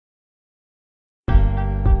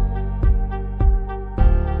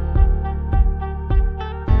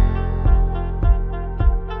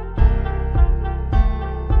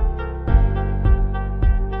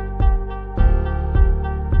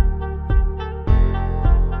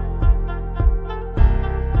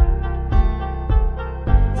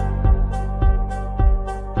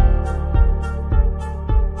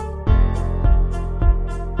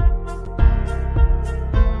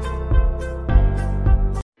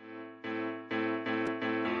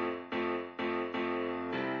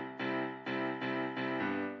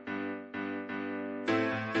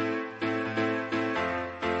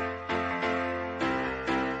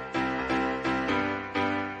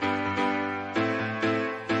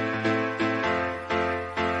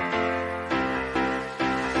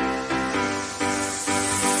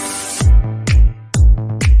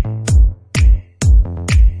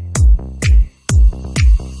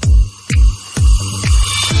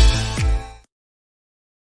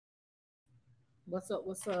What's up?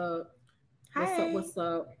 What's up? What's up? Hi. What's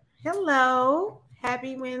up? Hello.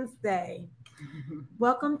 Happy Wednesday.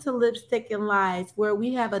 Welcome to Lipstick and Lies, where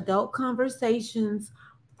we have adult conversations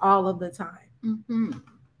all of the time Mm-hmm.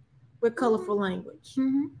 with colorful language.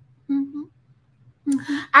 Mm-hmm. Mm-hmm.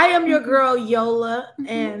 Mm-hmm. I am your Mm-hmm. girl, Yola, Mm-hmm.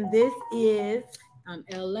 and this is. I'm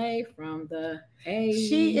LA from the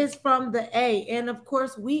She A. is from the A. And of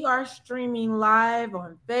course, we are streaming live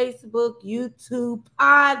on Facebook, YouTube,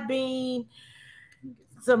 Podbean,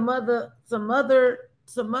 some other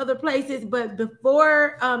places. But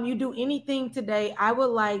before you do anything today, I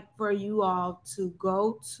would like for you all to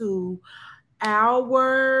go to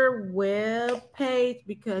our web page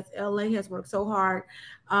because LA has worked so hard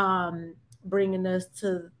bringing us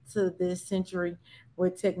to this century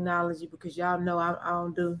with technology, because y'all know I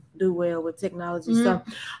don't do well with technology. Mm-hmm. So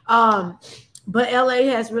um but LA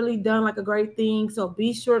has really done like a great thing, so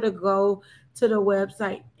be sure to go to the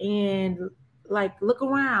website and like look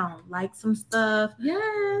around, like some stuff,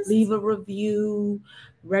 Yes. leave a review,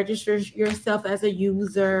 register yourself as a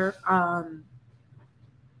user, and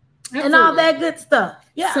all Absolutely. that good stuff.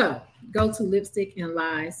 Yeah. So go to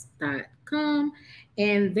lipstickandlies.com,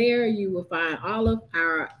 and there you will find all of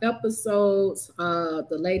our episodes, the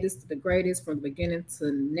latest, the greatest, from the beginning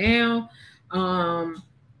to now. Um,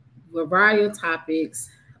 variety of topics.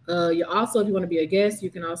 You also, if you want to be a guest, you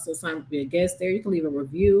can also sign up to be a guest there. You can leave a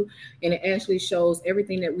review, and it actually shows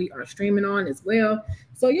everything that we are streaming on as well.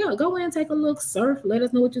 So yeah, go in, take a look, surf. Let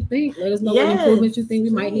us know what you think. Let us know what Yes, improvements you think we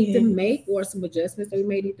might need to please. make, or some adjustments that we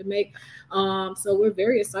may need to make. So we're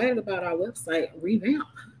very excited about our website revamp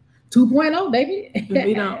 2.0, baby.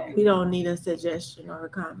 We don't need a suggestion or a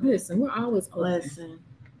comment. Listen, we're always open. Listen.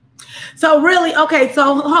 So really, okay.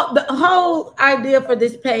 So the whole idea for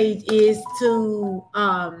this page is to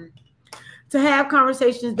have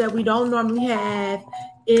conversations that we don't normally have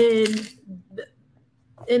in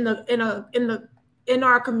the- in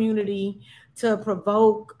our community, to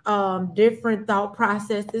provoke different thought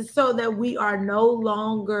processes so that we are no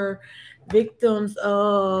longer victims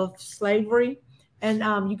of slavery. And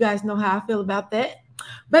you guys know how I feel about that.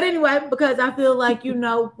 But anyway, because I feel like,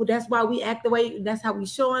 that's why we act the way, that's how we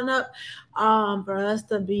showing up, for us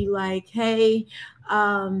to be like, hey,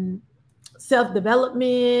 um self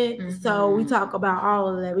development. So we Mm-hmm. talk about all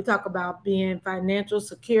of that. We talk about being financial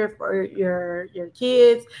secure for your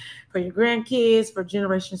kids, for your grandkids, for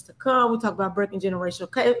generations to come. We talk about breaking generational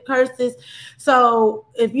curses. So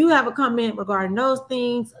if you have a comment regarding those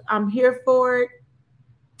things, I'm here for it.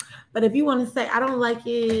 But if you want to say I don't like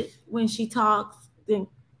it when she talks, then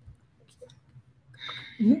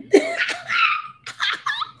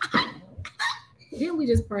Didn't we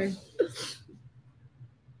just pray?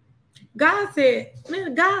 God said,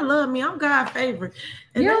 man, God love me. I'm God's favorite.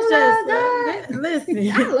 And You that's don't just, love God?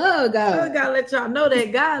 listen, I love I God. gotta let y'all know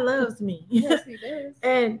that God loves me. Yes, he does.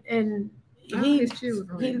 and All his he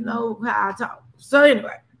children. know how I talk. So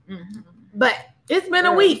anyway, Mm-hmm. but it's been a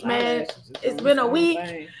Girl, these week, man. eyelashes is It's doing been its a own week.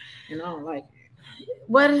 thing, and I don't like it.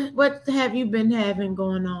 What have you been having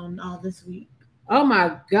going on all this week? Oh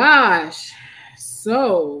my gosh.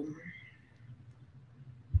 So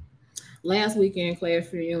last weekend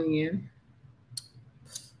class reunion.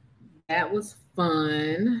 That was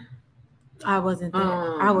fun. I wasn't there.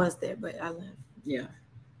 I Um, was there, but I left yeah.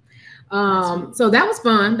 last week. So that was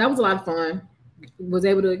fun. That was a lot of fun. Was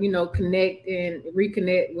able to, connect and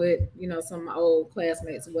reconnect with, some of my old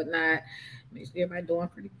classmates and whatnot. Make sure everybody doing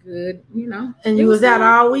pretty good. And It you was was out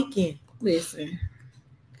fun. all weekend. Listen,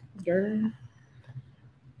 girl.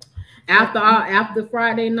 Uh, After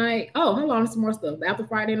Friday night, oh, hold on, some more stuff. After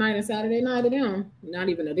Friday night and Saturday night of them, not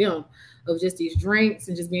even of them, of just these drinks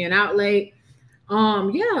and just being out late.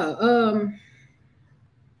 Yeah,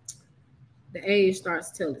 the age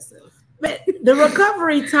starts to tell itself. But the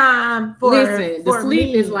recovery time Listen, the for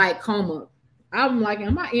sleep is me, like coma. I'm like,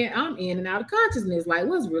 am I in? I'm in and out of consciousness. Like,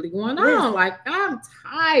 what's really going on? listen, Like, I'm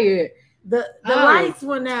tired. the I was lights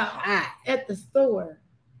went out tired. at the store.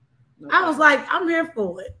 I was Okay. like, I'm here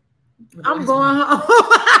for it. The I'm lights going went.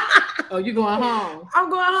 home. Oh, you going home? I'm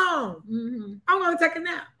going home. Mm-hmm. I'm gonna take a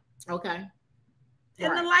nap. Okay.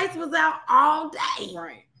 And the Right. lights was out all day.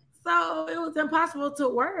 Right. So it was impossible to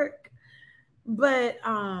work. But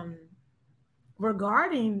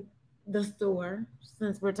regarding the store,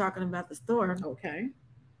 since we're talking about the store, Okay.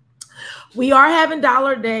 we are having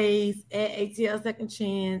dollar days at ATL Second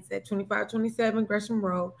Chance at 2527 Gresham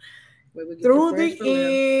Road Where we get the through fresh the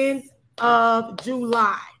Pharrell. end of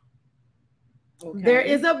July. There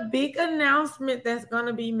Okay. is a big announcement that's going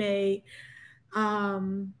to be made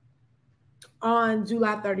um, on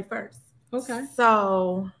July 31st. Okay.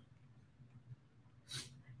 So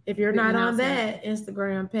If you're not on that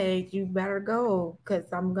Instagram page, you better go, because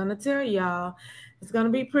I'm gonna tell y'all it's gonna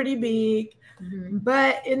be pretty big. Mm-hmm.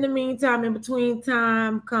 But in the meantime, in between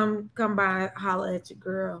time, come by, holler at your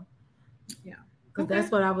girl. Yeah, because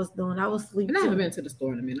that's what I was doing. I was sleeping. And I haven't been to the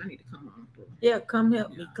store in a minute. I need to come on through. Yeah, come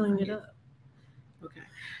help me clean it up. Okay.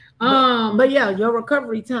 But yeah, your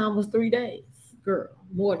recovery time was 3 days. Girl,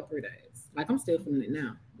 more than 3 days. Like, I'm still feeling it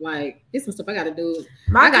now. Like, it's some stuff I got to do.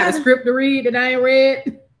 I got a script to read that I ain't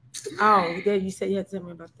read. Oh, yeah, you said you had to tell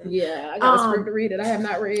me about that. Yeah, I got a script to read that I have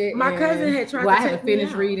not read. My cousin had tried to take me out. I haven't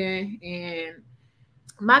finished reading, and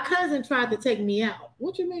my cousin tried to take me out.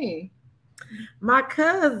 What you mean? My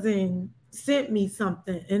cousin sent me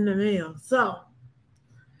something in the mail. So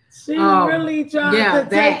she really tried to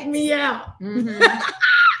take me out. Mm-hmm.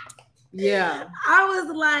 Yeah. I was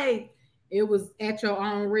like, it was at your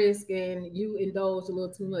own risk and you indulged a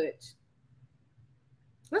little too much.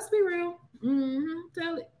 Let's be real. Mm-hmm.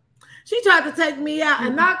 Tell it. She tried to take me out,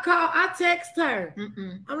 and I text her.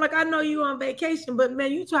 I'm like, I know you on vacation, but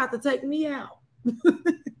man, you tried to take me out.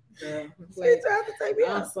 Yeah, she tried to take me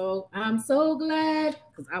out. I'm so glad,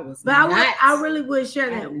 because I was. But I really would share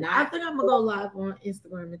that. I think I'm gonna go live on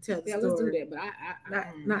Instagram and tell the story. Let's do that. But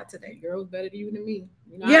I not today. Girl's better than you than me.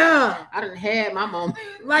 You know, yeah, I done had my moment.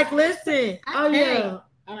 Like, listen. Yeah.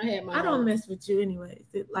 I don't have my. I don't mess with you anyways.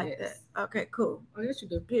 Like that. Okay, cool. Oh, yes, you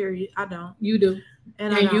do. Period. I don't. You do.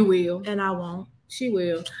 And you will. And I won't. She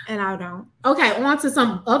will. And I don't. Okay, on to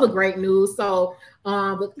some other great news. So,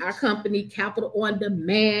 with our company, Capital on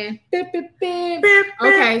Demand.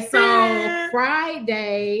 Okay, so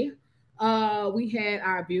Friday, we had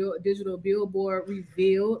our digital billboard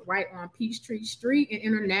revealed right on Peachtree Street in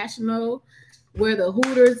International, where the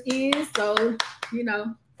Hooters is. So, you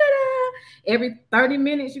know, every 30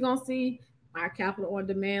 minutes you're gonna see our Capital on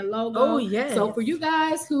Demand logo. Oh, yes. So for you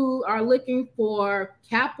guys who are looking for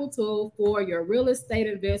capital for your real estate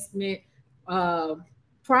investment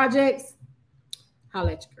projects,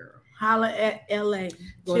 holla at your girl. Holla at LA.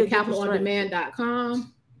 Go to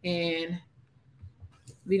capitalondemand.com and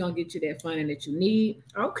we're gonna get you that funding that you need.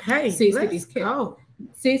 Okay.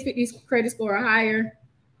 650 credit score or higher.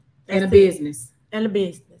 And a business. And a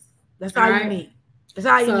business. That's all you need. That's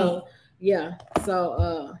all you need. Yeah.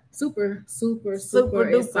 So super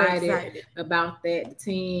excited about that. The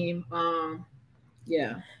team.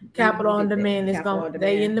 Yeah. Capital on Demand is going.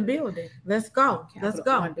 They in the building. Let's go.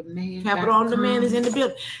 Capital on Demand is in the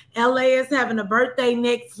building. LA is having a birthday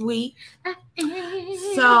next week.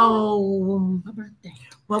 So my birthday.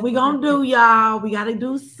 What we gonna do, y'all? We gotta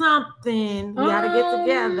do something. We gotta get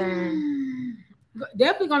together.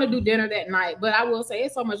 Definitely gonna do dinner that night. But I will say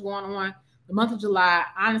it's so much going on. The month of July,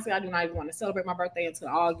 honestly, I do not even want to celebrate my birthday until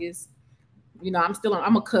August. You know,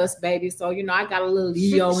 I'm a cuss baby, so you know I got a little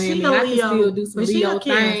Leo in me. I can still do some Leo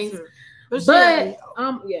things. But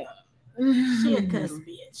yeah. She a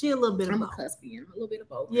cuspian. She a little bit of both. I'm a cuspian, a little bit of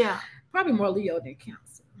both. Yeah. Probably more Leo than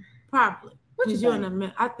Cancer. Probably.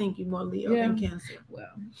 I think you're more Leo than Cancer.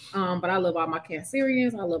 Well, but I love all my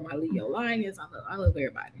Cancerians. I love my Leo Lions. I love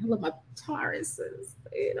everybody. I love my Tauruses.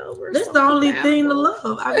 You know, that's the only thing to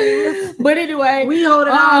love. I mean, but anyway, we hold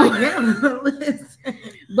it all together.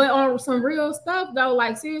 But on some real stuff though,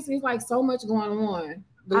 like seriously, it's like so much going on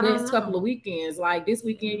the next couple of weekends. Like this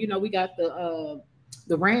weekend, you know, we got the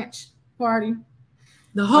ranch party,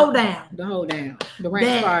 the hoedown, the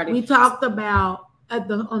ranch party. We talked about.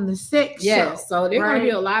 On the sex show. So they're going to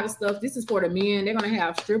be a lot of stuff. This is for the men. They're going to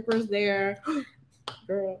have strippers there.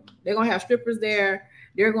 Girl, they're going to have strippers there.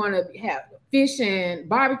 They're going to have fishing,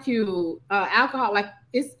 barbecue, alcohol. Like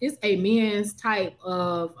it's a men's type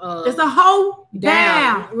of. It's a hoe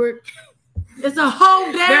down. It's a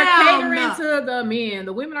hoe down. They're catering to the men.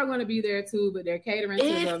 The women are going to be there too, but they're catering to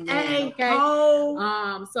the men. Okay.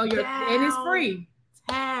 So and it's free.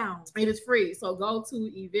 It is free. So go to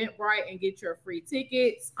Eventbrite and get your free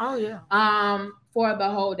tickets. Oh yeah. For the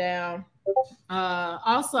hoedown.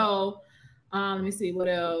 Also, let me see what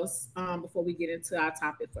else. Before we get into our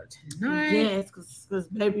topic for tonight. Yes, because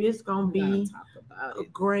baby, it's gonna be a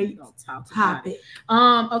great topic.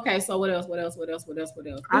 Okay. So what else? There was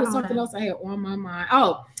something else I had on my mind.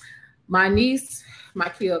 Oh, my niece,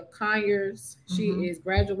 Makia Conyers. She is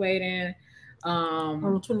graduating on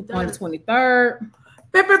the 23rd.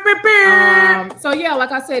 So yeah,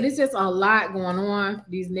 like I said, it's just a lot going on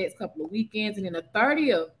these next couple of weekends, and then the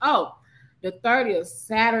 30th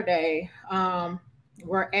Saturday,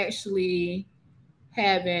 we're actually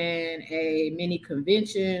having a mini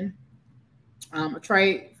convention, a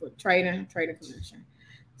trading convention.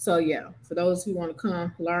 So yeah, for those who want to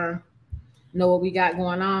come learn, know what we got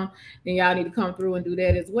going on, then y'all need to come through and do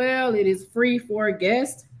that as well. It is free for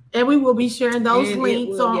guests. And we will be sharing those And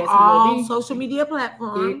links will, on yes, we will all be. social media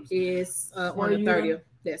platforms. It is on For the you to- 30th,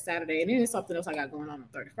 that Saturday, and then there's something else I got going on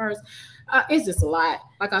the 31st. It's just a lot.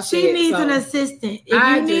 Like I said, She needs so an assistant. If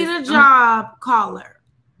I you need just- a job, call her.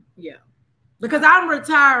 yeah. Because I'm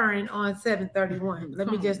retiring on 7/31. Let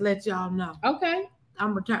me Come just on. let y'all know. Okay,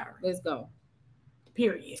 I'm retiring. let's go.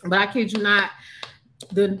 Period. But I kid you not,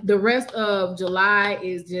 the rest of July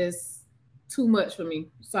is just too much for me.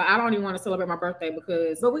 So I don't even want to celebrate my birthday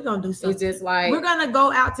because But we're gonna do something. it's just like We're gonna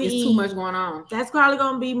go out to it's eat. too much going on. That's probably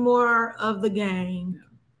gonna be more of the game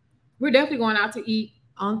We're definitely going out to eat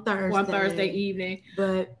on Thursday. on Thursday evening.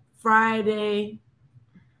 But Friday,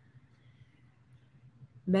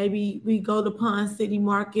 maybe we go to Pond City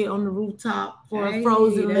Market on the rooftop for a Hey,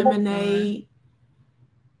 frozen that'd be lemonade.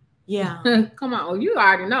 Yeah. Come on, you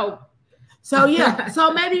already know. So yeah.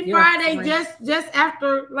 So maybe Yeah, Friday, right. just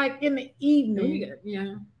after, like in the evening,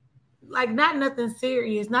 Yeah, like not nothing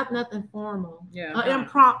serious, not nothing formal. yeah,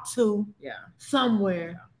 Impromptu yeah.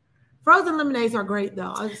 somewhere. Frozen lemonades are great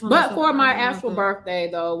though. I just But for my actual birthday,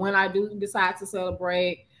 though, when I do decide to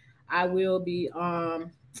celebrate, I will be I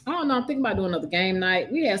don't know. I'm thinking about doing another game night.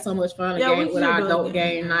 We had so much fun Yeah, we with should our do a adult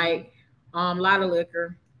game game night. A lot of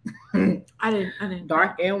liquor, I didn't.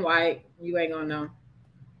 dark and white. You ain't gonna know.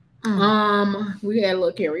 Mm. We had a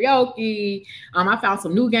little karaoke. I found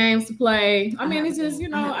some new games to play. I mean, have it's a just,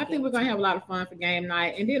 game. I think we're gonna have a lot of fun for game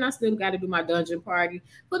night. And then I still got to do my dungeon party.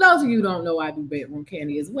 For those of you who don't know, I do bedroom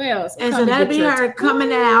candy as well. And come so that'll get be your her coming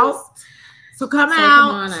toys. out. So come So out.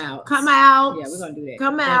 Come on out. Come out. Yeah, we're gonna do that.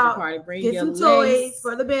 Come Dungeon out. Party. Bring Get your some lace, toys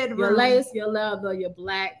for the bedroom. your lace, your leather, your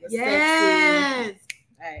black, your Yes. sexy.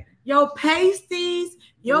 Hey, Your pasties,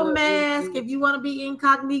 your Do it, mask, do it. if you want to be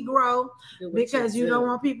incognito, do what because you don't do.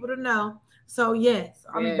 want people to know. So yes,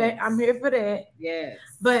 Yes. I'm here for that. Yes.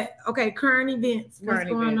 But okay, current events. What's Current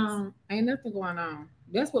going events. on? Ain't nothing going on.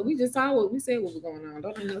 That's what we just saw. What we said what was going on.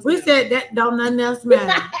 Don't nothing else We matter. said that don't nothing else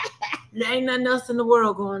matter. There ain't nothing else in the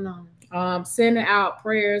world going on. Sending out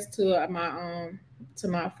prayers to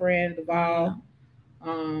my friend Duval,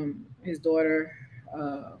 his daughter.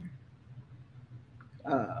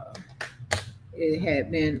 It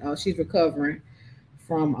had been she's recovering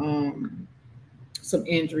from some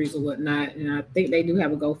injuries or whatnot, and I think they do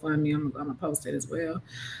have a GoFundMe. I'm gonna post it as well.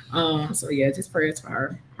 So yeah, just prayers for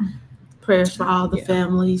her. Prayers for all the Yeah.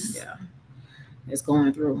 families. Yeah, it's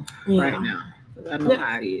going through Yeah. right now. 'Cause I know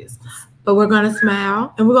how it is. But we're gonna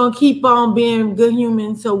smile and we're gonna keep on being good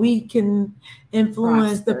humans so we can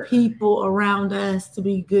influence the Prosper. people around us to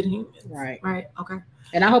be good humans. Right. Right. Okay.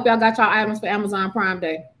 And I hope y'all got y'all items for Amazon Prime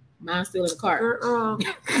Day. Mine's still in the cart. Girl,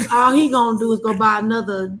 all he gonna do is go buy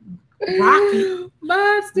another rocket.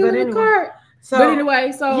 Mine's still But in anyway. the cart. So But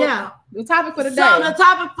anyway, so yeah. the topic for the day. So the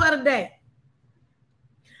topic for the day.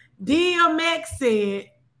 DMX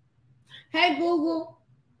said, "Hey Google,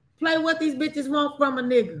 play What These Bitches Want from a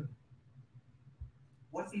Nigga."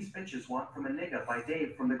 What These Bitches Want from a Nigga by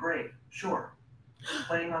Dave from the Grave. Sure.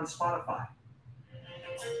 Playing on Spotify.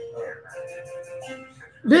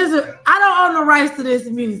 I don't own the rights to this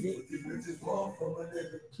music.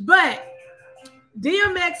 But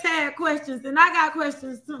DMX had questions and I got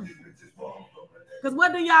questions too. Because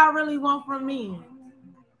what do y'all really want from men?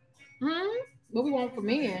 What we want for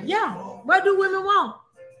men? Yeah. What do women want?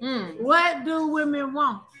 Mm. What do women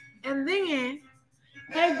want? And then,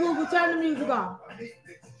 hey Google, turn the music off.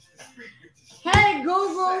 Hey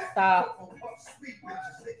Google. Stop.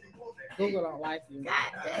 Google don't like you. God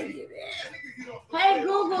dang it. Hey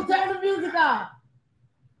Google, turn the music off.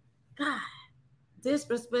 God,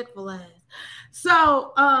 disrespectful ass.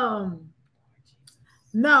 So,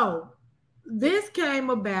 no, this came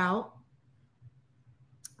about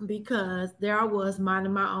because there I was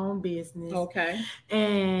minding my own business. Okay.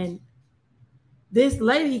 And this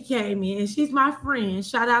lady came in and she's my friend.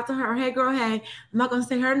 Shout out to her. Hey girl, hey. I'm not gonna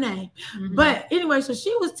say her name. Mm-hmm. But anyway, so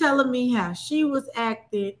she was telling me how she was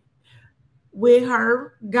acting with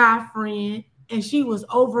her guy friend and she was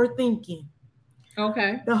overthinking.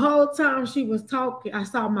 Okay. The whole time she was talking, I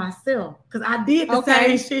saw myself because I did the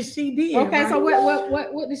same shit she did. Okay, right? so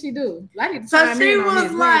what did she do? I need to So chime she in on was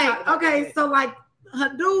this. like, okay, so like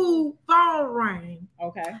her dude phone rang.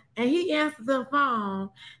 Okay. And he answered the phone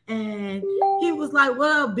and he was like,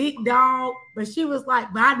 "What up, big dog?" But she was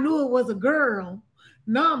like, "But I knew it was a girl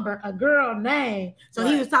number, a girl name." So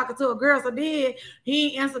he was talking to a girl. So then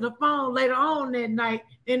he answered the phone later on that night.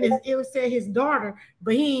 And it was said his daughter,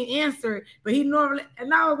 but he ain't answered. But he normally,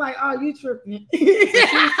 and I was like, "Oh, you tripping." So she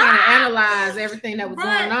was trying to analyze everything that was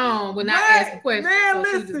going on, but not asking questions. Man, so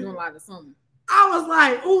she listen. just doing a lot of assuming. I was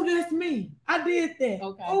like, "Oh, that's me. I did that.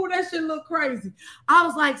 Okay. Oh, that shit look crazy." I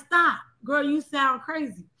was like, "Stop." girl, you sound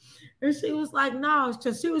crazy. And she was like, no,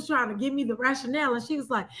 because she was trying to give me the rationale. And she was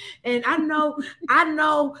like, and I know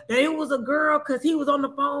that it was a girl because he was on the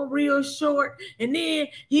phone real short. And then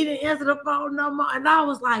he didn't answer the phone no more. And I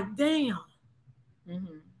was like, damn.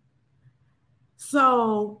 Mm-hmm.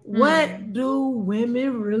 So what do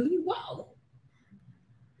women really want?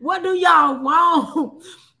 What do y'all want?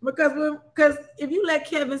 Because if you let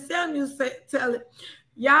Kevin Samuels tell it,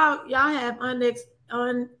 y'all have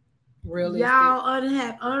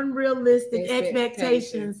unrealistic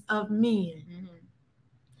expectations of men. Mm-hmm.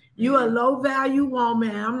 You a low value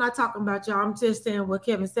woman. I'm not talking about y'all. I'm just saying what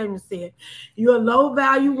Kevin Samuels said. You're a low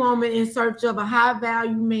value woman in search of a high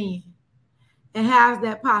value man. And how's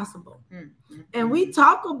that possible? Mm-hmm. And we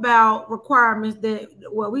talk about requirements that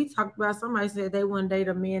we talked about. Somebody said they wouldn't date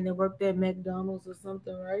a man that worked at McDonald's or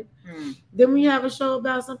something, right? Didn't we have a show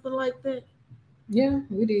about something like that? Yeah,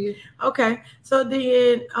 we did. Okay. So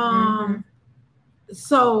then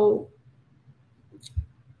so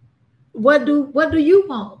what do you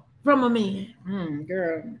want from a man?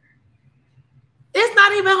 Girl. It's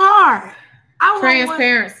not even hard.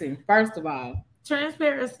 Transparency, first of all.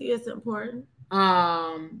 Transparency is important.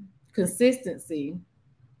 Consistency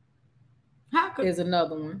is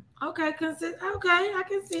another one. Okay, okay, I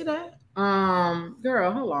can see that.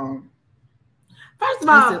 Girl, hold on. First of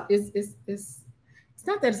all, it's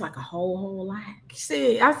not that it's like a whole lot.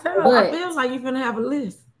 See, I feel like you're gonna have a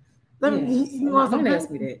list. Don't ask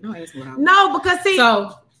me that. Don't ask me how. No, because see,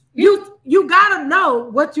 so you gotta know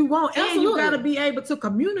what you want, absolutely. And you gotta be able to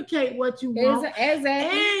communicate what you want. Exactly.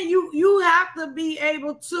 And you have to be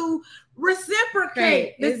able to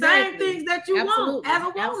reciprocate the same things that you want as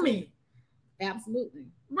a woman. Absolutely.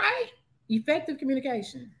 Right? Effective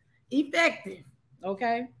communication. Effective.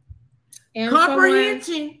 Okay. And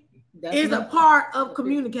comprehension is a part of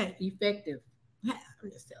communicating. Effective. The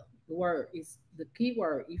word is the key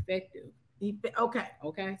word, effective.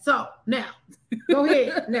 Okay. So now, go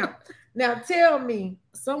ahead. Now tell me,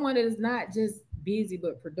 someone that is not just busy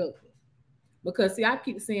but productive. Because see, I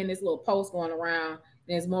keep seeing this little post going around,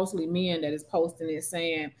 and it's mostly men that is posting it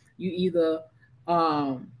saying you either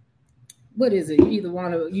what is it? You either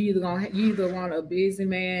want a busy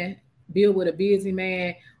man, deal with a busy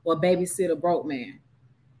man, or babysit a broke man.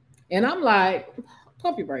 And I'm like,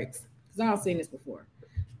 pump your brakes, because I've seen this before.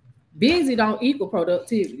 Busy don't equal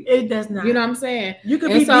productivity. It does not. You know what I'm saying? You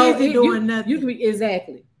could be busy doing nothing. You can be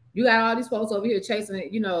exactly. You got all these folks over here chasing,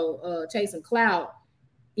 chasing clout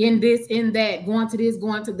in this, in that, going to this,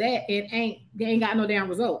 going to that, and they ain't got no damn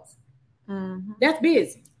results. Mm-hmm. That's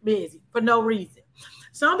busy for no reason.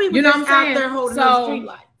 Some people just out there holding up street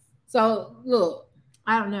lights. So look,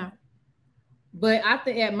 I don't know, but I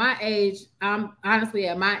think at my age, I'm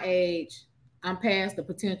past the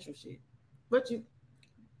potential shit.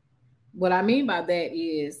 What I mean by that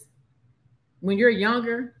is, when you're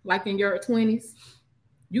younger, like in your 20s,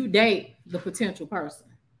 you date the potential person.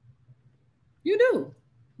 You do.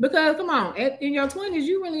 Because come on, in your 20s,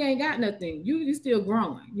 you really ain't got nothing. You still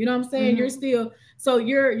growing. You know what I'm saying?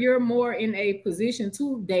 Mm-hmm. You're more in a position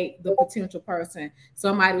to date the potential person,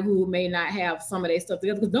 somebody who may not have some of their stuff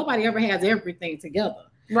together, because nobody ever has everything together.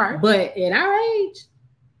 Right. But at our age,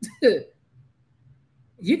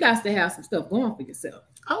 you got to have some stuff going for yourself.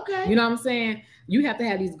 Okay. You know what I'm saying? You have to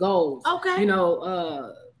have these goals. Okay.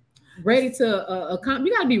 Ready to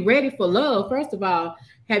you got to be ready for love. First of all,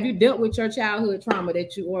 have you dealt with your childhood trauma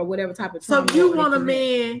or whatever type of trauma? So you want a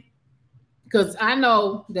man? Because I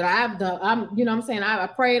know that I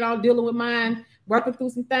prayed on dealing with mine, working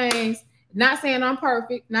through some things. Not saying I'm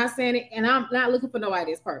perfect, not saying it, and I'm not looking for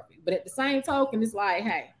nobody that's perfect. But at the same token, it's like,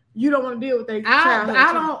 hey, you don't want to deal with their childhood.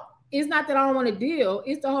 I don't. It's not that I don't want to deal.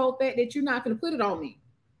 It's the whole fact that you're not going to put it on me.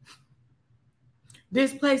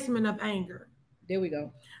 Displacement of anger. There we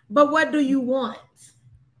go. But what do you want?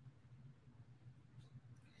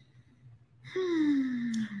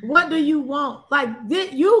 What do you want? Like,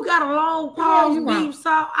 you got a long pause, deep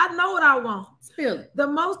salt. I know what I want. Spill it. The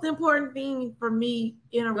most important thing for me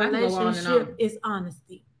in a relationship is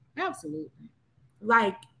honesty. Absolutely.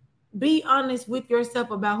 Like, be honest with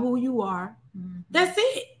yourself about who you are. Mm-hmm. That's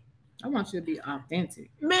it. I want you to be authentic.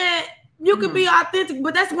 Man, you can be authentic,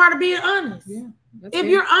 but that's part of being honest. Yeah. If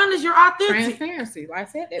you're honest, you're authentic. Transparency. Like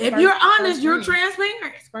I said, if you're honest, you're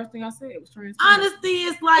transparent. First thing I said, it was transparent. Honesty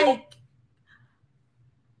is like,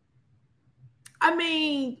 I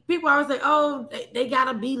mean, people always say, oh, they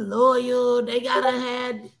gotta be loyal. They gotta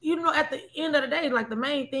have, at the end of the day, like, the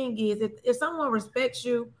main thing is if someone respects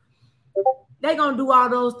you, they're gonna do all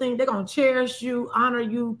those things. They're gonna cherish you, honor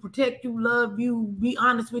you, protect you, love you, be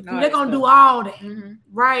honest with you. They're gonna do all that,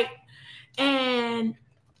 right? And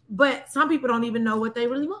but some people don't even know what they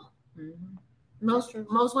really want. Mm-hmm.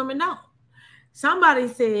 Most women don't. Somebody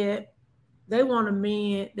said they want a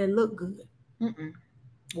man that look good. Mm-mm.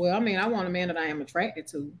 Well, I mean, I want a man that I am attracted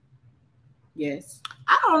to. Yes.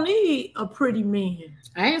 I don't need a pretty man.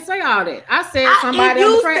 I ain't say all that. I said somebody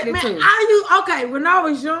I'm attracted to. Okay, when I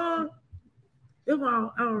was young, I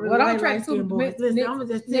don't really What I'm like attracted to, boys. Listen, I'm gonna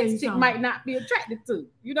just tell you next chick something. might not be attracted to.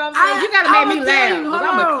 You know what I'm saying? You gotta make me laugh because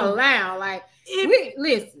I'm a clown. Like,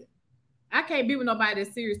 listen, I can't be with nobody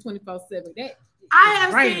that's serious 24/7. That I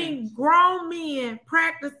have seen grown men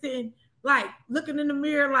practicing, like looking in the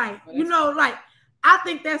mirror, like like I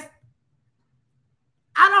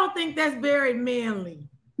don't think that's very manly.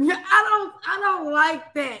 I don't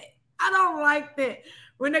like that. I don't like that.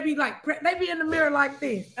 When they be like, they be in the mirror like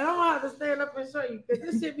this. And I don't have to stand up and show you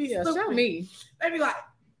because this shit be stupid. Show me. They be like,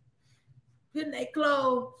 putting their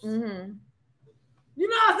clothes. Mm-hmm. You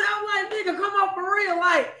know what I'm saying? I'm like, nigga, come on for real.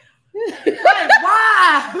 Like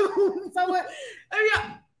why? So what?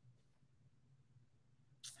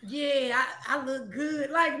 Yeah, I look good.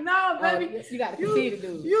 Like, no, baby. You got to continue to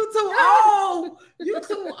do. You too old. You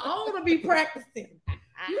too old to be practicing.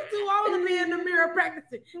 You too old to be in the mirror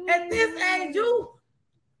practicing. At this age,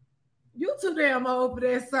 you too damn old for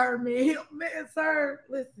that, sir, man. Man, sir,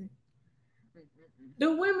 listen.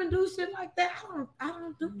 Do women do shit like that? I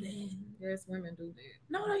don't do that. Yes, women do that.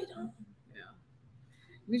 No, they don't. Yeah.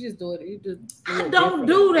 We just do it. You just I don't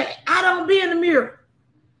do that. I don't be in the mirror.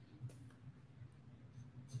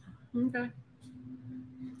 Okay.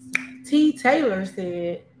 T. Taylor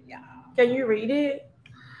said, yeah. Can you read it?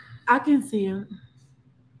 I can see him.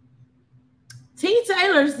 T.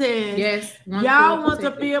 Taylor said, yes, y'all want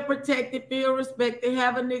to feel protected, feel respected,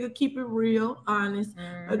 have a nigga keep it real, honest.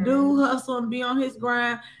 Mm-hmm. A dude hustle and be on his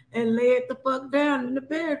grind and lay it the fuck down in the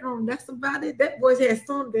bedroom. That's about it. That voice has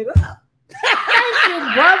summed it up. Thank you,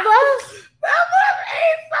 brother. That voice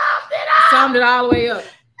summed it up. Summed it all the way up.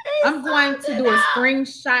 I'm going to do a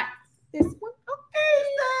screenshot. This one.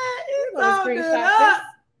 Okay.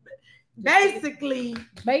 Basically.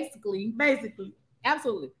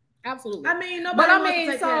 Absolutely. I mean,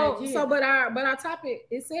 nobody but our topic,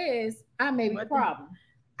 it says I may be the problem.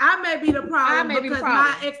 I may be the problem because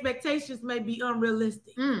my expectations may be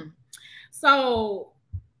unrealistic. So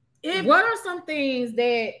what are some things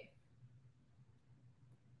that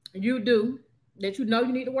you do that you know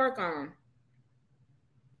you need to work on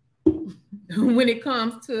when it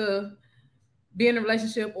comes to being in a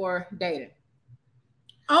relationship or dating?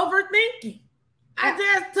 Overthinking. I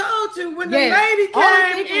just told you when the lady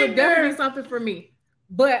came in would definitely be something for me.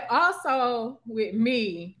 But also with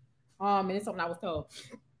me, and it's something I was told.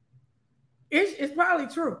 It's probably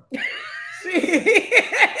true.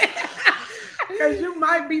 Because you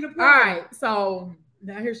might be the problem. All right, so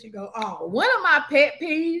now here she go. Oh, one of my pet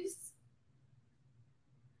peeves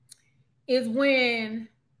is when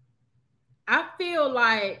I feel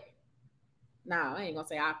like, I ain't gonna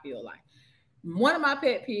say I feel like. One of my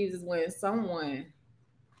pet peeves is when someone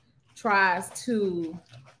tries to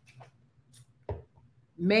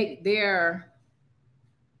make their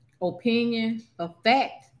opinion a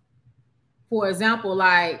fact. For example,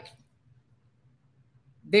 like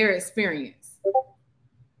their experience.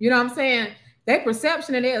 You know what I'm saying? Their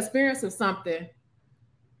perception and their experience of something,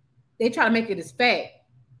 they try to make it as fact.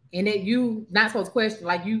 And that you not supposed to question,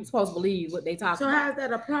 like you supposed to believe what they talk about. So how's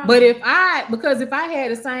that a problem? But if I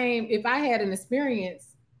had an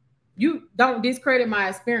experience, you don't discredit my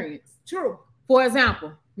experience. True. For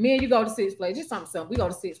example, me and you go to Six Flags, just something simple. We go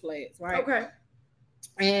to Six Flags, right? Okay.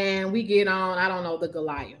 And we get on, I don't know, the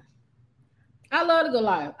Goliath. I love the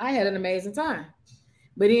Goliath. I had an amazing time.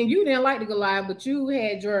 But then you didn't like the Goliath, but you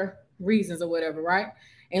had your reasons or whatever, right?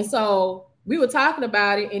 And so we were talking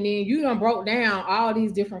about it, and then you done broke down all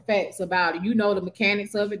these different facts about it. You know the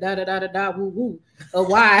mechanics of it, woo woo, or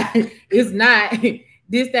why it's not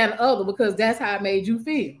this, that, and the other, because that's how it made you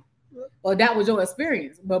feel. Or that was your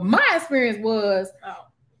experience. But my experience was,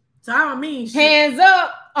 so I don't mean shit. Hands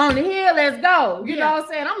up on the hill, let's go. You know what I'm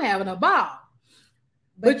saying? I'm having a ball.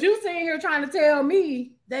 But you sitting here trying to tell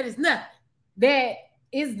me that it's nothing. That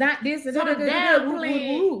it's not this and so I'm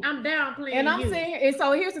downplaying. And I'm saying here, and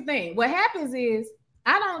so here's the thing. What happens is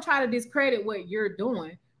I don't try to discredit what you're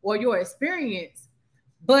doing or your experience,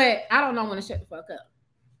 but I don't know when to shut the fuck up.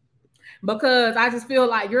 Because I just feel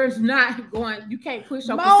like you're not going, you can't push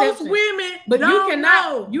your perception. Most women, but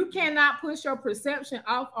you cannot push your perception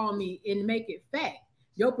off on me and make it fact.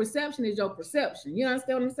 Your perception is your perception. You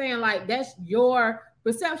understand what I'm saying? Like, that's your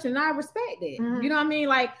perception. And I respect that. Mm-hmm. You know what I mean?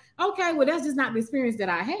 Like, okay, well, that's just not the experience that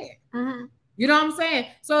I had. Mm-hmm. You know what I'm saying?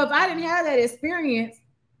 So if I didn't have that experience,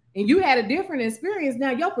 and you had a different experience.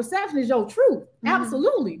 Now your perception is your truth,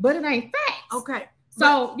 absolutely, but it ain't facts. Okay.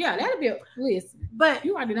 So yeah, that'll be a listen. But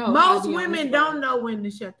You already know. most women don't know when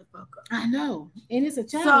to shut the fuck up. I know, and it's a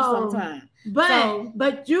challenge sometimes.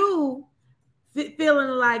 But you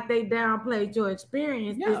feeling like they downplayed your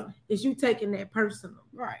experience is you taking that personal,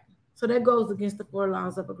 right? So that goes against the 4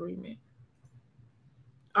 laws of agreement.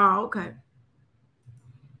 Oh, okay.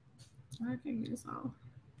 I can't get this off.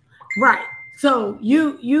 Right. So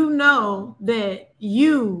you know that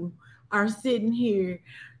you are sitting here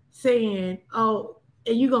saying, oh,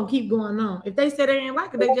 and you gonna keep going on. If they said they didn't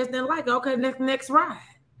like it, they just didn't like it. Okay, next ride.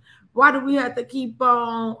 Why do we have to keep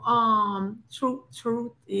on?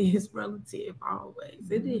 Truth is relative always.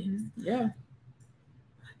 It is.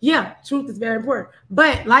 Yeah, truth is very important.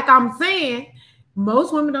 But like I'm saying,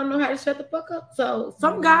 most women don't know how to shut the fuck up. So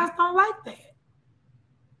some guys don't like that.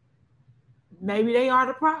 Maybe they are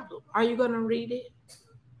the problem. Are you gonna read it?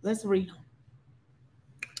 Let's read them.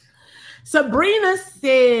 Sabrina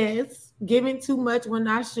says, giving too much when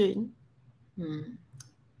I shouldn't.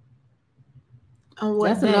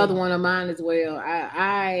 That's another one of mine as well.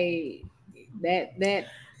 I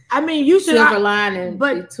mean, you should silver lining,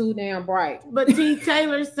 but too damn bright. But T.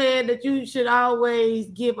 Taylor said that you should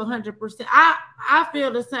always give 100%. I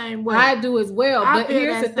feel the same way. I do as well. But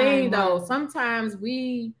here's the thing, though. Sometimes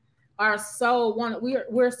we are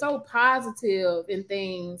we're so positive in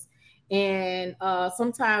things, and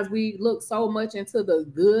sometimes we look so much into the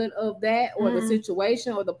good of that or the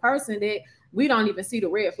situation or the person that we don't even see the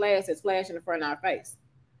red flags that's flashing in front of our face.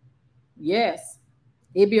 Yes,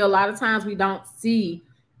 it'd be a lot of times we don't see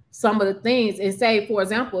some of the things, and say, for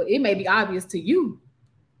example, it may be obvious to you.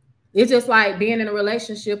 It's just like being in a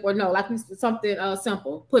relationship, or like something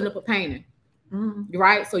simple, putting up a painting,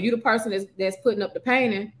 right? So you the person that's putting up the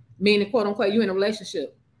painting, meaning quote unquote you in a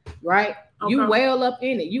relationship, right? Okay. You well up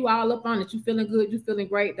in it, you all up on it, you feeling good, you feeling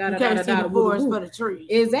great. You can't see the forest for the trees.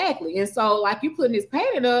 Exactly, and so like you putting this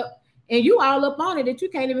painting up, and you all up on it that you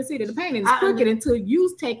can't even see that the painting is crooked until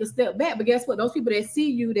you take a step back. But guess what? Those people that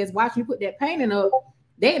see you, that's watching you put that painting up,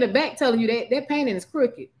 they in the back telling you that painting is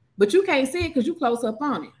crooked, but you can't see it because you close up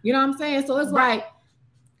on it. You know what I'm saying? So it's like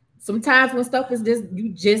sometimes when stuff is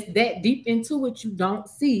just that deep into it, you don't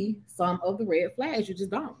see some of the red flags. You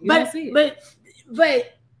just don't. You don't see it.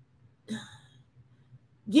 But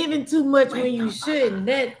giving too much when you shouldn't.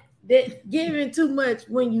 That giving too much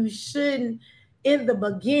when you shouldn't in the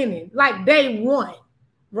beginning, like day one,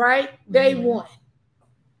 right? Day one.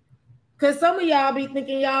 Because some of y'all be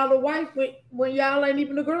thinking y'all the wife when y'all ain't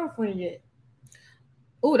even a girlfriend yet.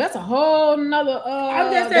 Oh, that's a whole nother.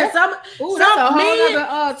 I'm just saying some of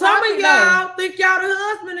y'all think y'all the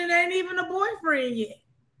husband and ain't even a boyfriend yet.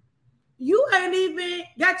 You ain't even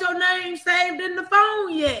got your name saved in the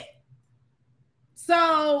phone yet.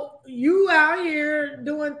 So you out here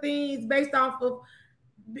doing things based off of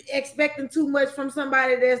expecting too much from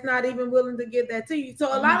somebody that's not even willing to give that to you.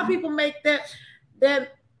 So a lot of people make that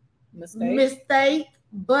mistake,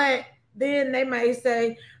 but then they may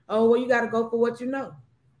say, oh, well, you got to go for what you know.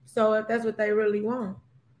 So if that's what they really want.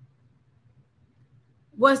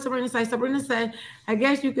 What Sabrina say? Sabrina said, I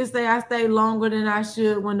guess you could say I stay longer than I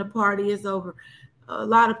should when the party is over. A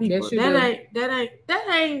lot of people.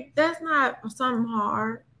 That's not something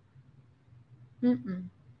hard.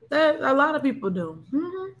 That a lot of people do.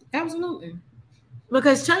 Absolutely.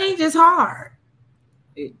 Because change is hard.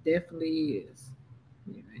 It definitely is.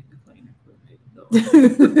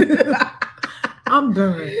 I'm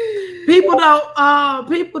done. People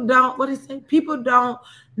don't, what is it? People don't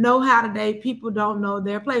know how to date. People don't know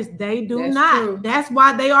their place. They do not. True. That's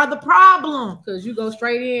why they are the problem. Because you go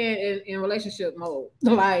straight in relationship mode.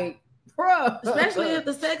 Like, bro. Especially if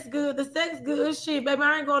the sex good. The sex good shit, baby.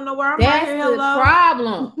 I ain't going nowhere. That's the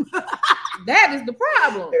problem. That is the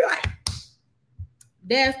problem.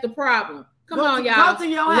 That's the problem. Come on, y'all.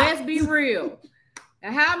 Let's be real.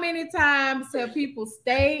 And how many times have people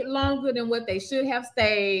stayed longer than what they should have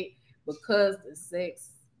stayed because the sex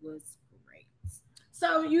was great?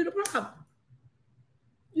 So you the problem.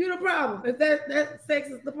 You the problem. If that sex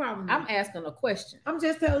is the problem. I'm asking a question. I'm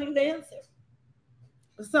just telling you the answer.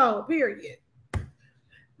 So, period.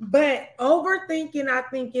 But overthinking, I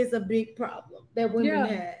think, is a big problem that women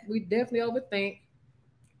have. We definitely overthink.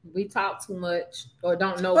 We talk too much or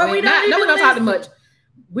don't know. But we don't talk too much.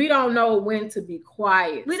 We don't know when to be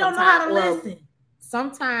quiet. We don't know how to listen.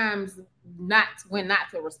 Sometimes not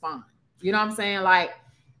to respond. You know what I'm saying? Like,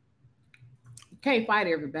 you can't fight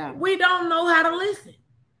every battle. We don't know how to listen.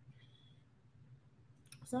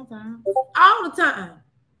 Sometimes. All the time.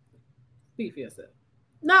 Speak for yourself.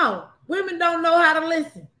 No, women don't know how to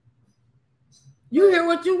listen. You hear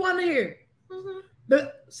what you want to hear.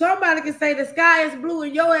 Somebody can say the sky is blue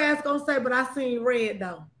and your ass gonna say, but I seen red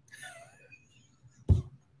though.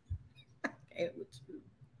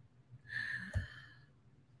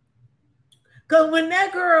 Cause when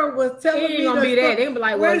that girl was telling me, gonna be that. They gonna be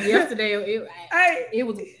like, well, yesterday it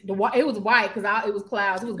was white because it was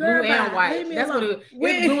clouds. It was blue and white. That's what it was,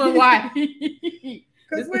 blue and white.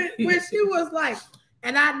 Because when she was like,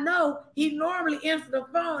 and I know he normally answered the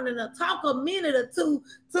phone and talk a minute or two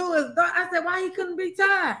to his daughter. I said, why he couldn't be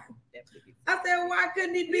tired? I said, why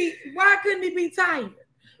couldn't he be tired?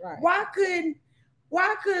 Right. Why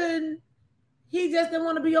couldn't he just didn't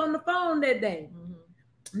want to be on the phone that day?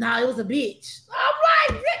 No, it was a bitch.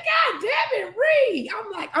 I'm like, God damn it, Reed.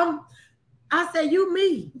 I said, you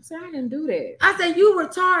me. I said, I didn't do that. I said, you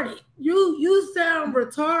retarded. You sound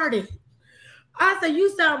retarded. I said, you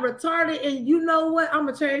sound retarded, and you know what? I'm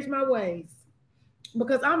gonna change my ways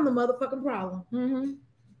because I'm the motherfucking problem.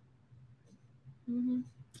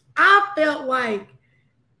 I felt like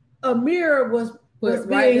a mirror was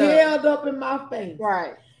being held up in my face.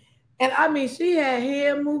 Right. And I mean, she had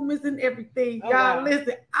hand movements and everything. Y'all, wow.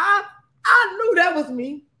 Listen, I knew that was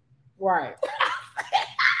me. Right.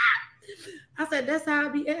 I said, that's how I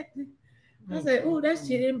be acting. I said, oh, that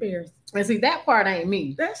shit embarrassing. And see, that part ain't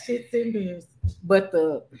me. That shit's embarrassing. But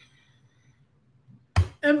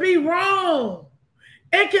and be wrong.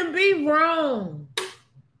 It can be wrong.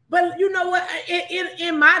 But you know what?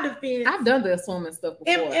 In my defense, I've done the assuming stuff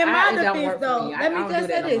before. In my defense, though, let me just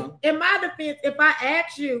say this. In my defense, if I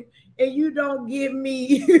ask you and you don't give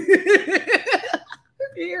me,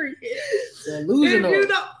 period, delusional. You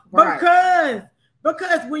know, right.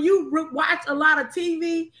 Because when you watch a lot of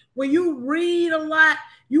TV, when you read a lot,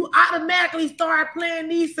 you automatically start playing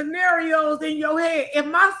these scenarios in your head. If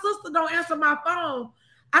my sister don't answer my phone,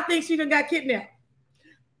 I think she done got kidnapped.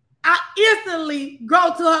 I instantly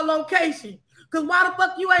go to her location. Because why the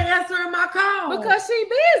fuck you ain't answering my call? Because she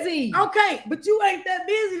busy. Okay, but you ain't that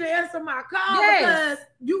busy to answer my call because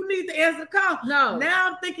you need to answer call. No.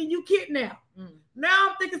 Now I'm thinking you kidnapped. Now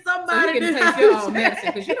I'm thinking somebody so you can take your own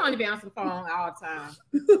medicine because you don't even answer the phone all the time.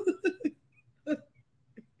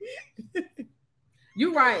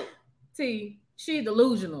 You right, T. She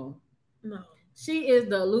delusional. No. She is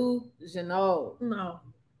delusional.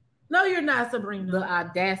 No, you're not, Sabrina. The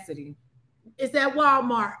audacity. It's at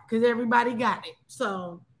Walmart because everybody got it.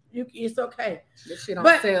 So it's okay. This shit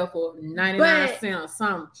don't sell for 99 cents or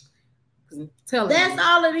something. That's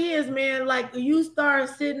all it is, man. Like you start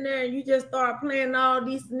sitting there and you just start playing all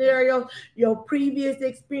these scenarios. Your previous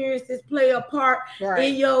experiences play a part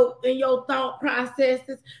in your thought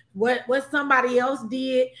processes. What somebody else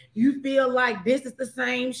did, you feel like this is the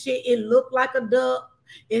same shit. It looked like a duck.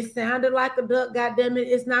 It sounded like a duck. Goddamn it,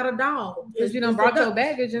 it's not a dog. Because you done brought your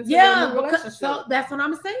baggage into so that's what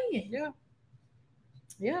I'm saying.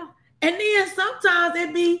 Yeah. And then sometimes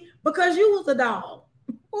it be because you was a dog.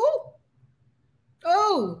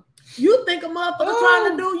 Oh, you think a motherfucker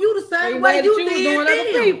trying to do you the same way you did doing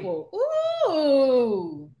other people.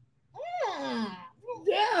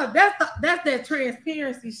 Yeah, that's that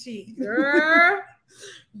transparency shit. Girl.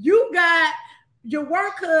 You got your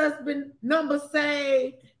work husband number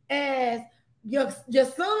saved as your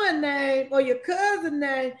son name or your cousin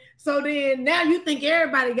name. So then now you think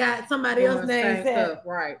everybody got somebody else's name saved.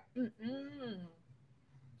 Right.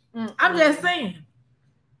 I'm just saying.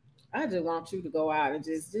 I just want you to go out and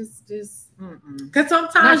just. Because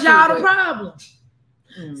sometimes y'all the problem.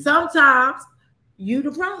 Sometimes you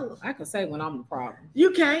the problem. I can say when I'm the problem.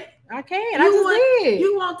 You can't. I can. I just did.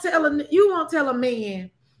 You won't tell a man.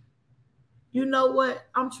 You know what?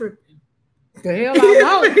 I'm tripping. The hell I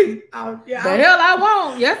won't. The hell I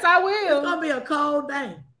won't. Yes, I will. It's gonna be a cold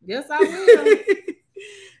day. Yes, I will.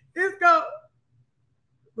 It's go.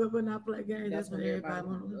 But when I play games, that's when everybody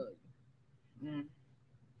want to look.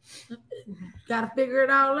 Gotta figure it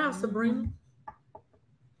all out, Sabrina.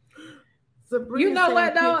 You know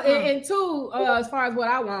what though, and two, as far as what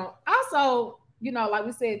I want, also, you know, like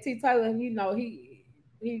we said, T. Taylor, you know, he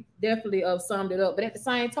definitely summed it up. But at the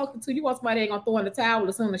same token, too, you want somebody that ain't gonna throw in the towel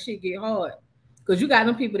as soon as shit get hard, because you got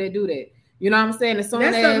them people that do that. You know what I'm saying? That's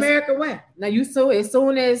the American way. Now as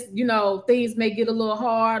soon as you know things may get a little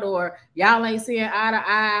hard, or y'all ain't seeing eye to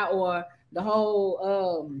eye, or the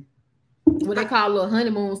whole what they call a little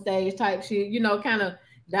honeymoon stage type shit, you know, kind of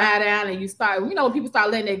die down, and you start, you know, when people start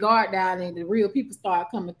letting their guard down and the real people start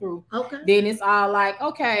coming through. Okay. Then it's all like,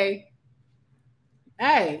 okay,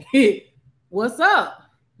 hey, what's up?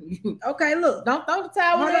 Okay, look. Don't throw the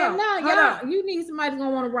towel in now. Y'all, you need somebody gonna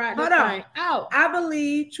want to ride that thing out. I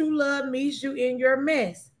believe true love meets you in your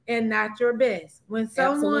mess. and not your best. When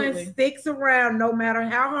someone Absolutely. sticks around, no matter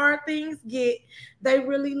how hard things get, they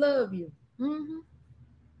really love you. Mm-hmm.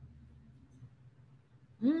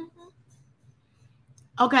 Mm-hmm.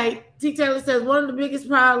 Okay, T. Taylor says one of the biggest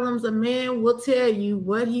problems, a man will tell you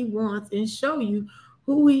what he wants and show you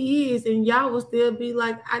who he is, and y'all will still be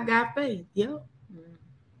like, I got faith. Yep.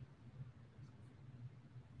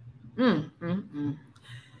 Can't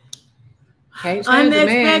change a man.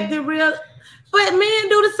 Unexpected real, but men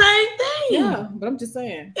do the same thing. Yeah, but I'm just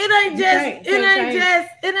saying. It ain't You just, can't it ain't change- just,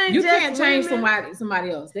 it ain't You just can't change women.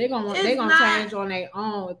 somebody else. They're gonna It's gonna not- change on their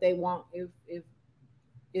own if they want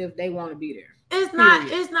if they want to be there. It's not,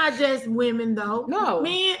 Period. it's not just women though. No.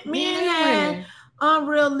 Men and have women.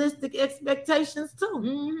 unrealistic expectations too.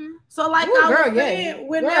 Mm-hmm. So like Ooh, I was girl, yes. saying,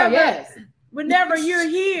 Girl, yes. whenever you're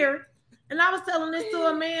here, and I was telling this to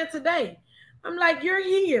a man today, I'm like, you're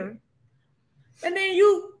here, and then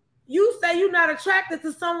you say you're not attracted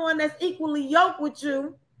to someone that's equally yoked with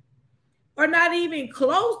you, or not even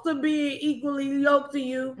close to being equally yoked to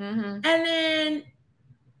you, Mm-hmm. and then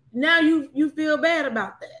now you feel bad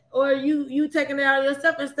about that, or you taking it out of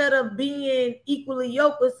yourself instead of being equally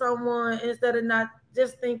yoked with someone, instead of not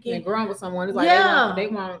just thinking And growing with someone, it's like Yeah. they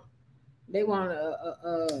want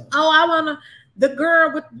oh, I want the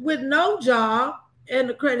girl with no job and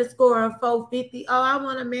a credit score of 450. Oh, I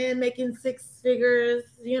want a man making 6 figures.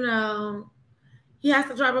 You know, he has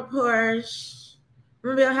to drive a Porsche,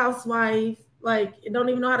 be a housewife, like don't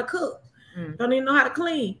even know how to cook, don't even know how to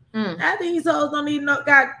clean. I think these hoes don't even know.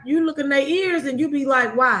 Got you looking their ears and you be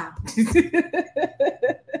like, wow.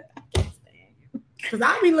 Because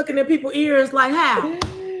I be looking at people's ears like, how?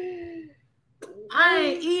 I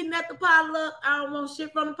ain't eating at the potluck. I don't want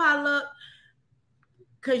shit from the potluck.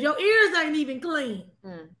 Because your ears ain't even clean.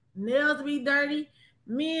 Nails be dirty.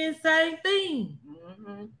 Men, same thing.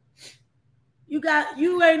 Mm-hmm.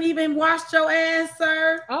 You ain't even washed your ass,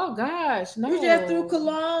 sir. Oh gosh, no. You just threw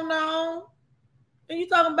cologne on. And you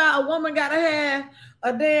talking about a woman gotta have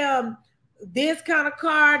a damn this kind of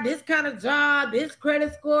car, this kind of job, this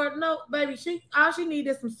credit score. No, baby, all she need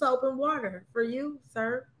is some soap and water for you,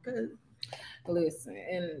 sir. Because listen,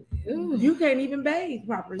 and you can't even bathe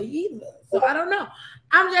properly either. So I don't know.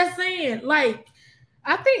 I'm just saying, like,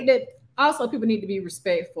 I think that also people need to be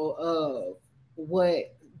respectful of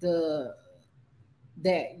what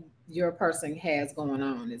that your person has going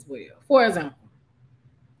on as well. For example,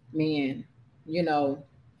 men, you know,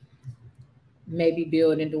 maybe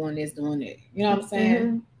building, doing this, doing that. You know what I'm saying?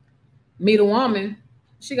 Mm-hmm. Meet a woman,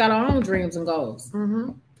 she got her own dreams and goals.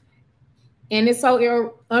 Mm-hmm. And it's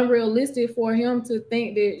so unrealistic for him to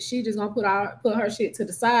think that she just gonna put her shit to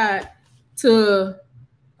the side to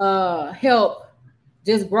help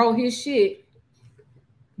just grow his shit.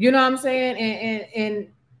 You know what I'm saying? And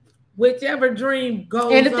whichever dream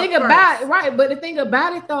goes. And the thing about it, right? But the thing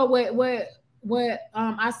about it though, what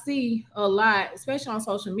I see a lot, especially on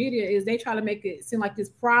social media, is they try to make it seem like this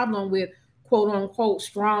problem with quote unquote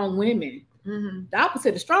strong women. Mm-hmm. The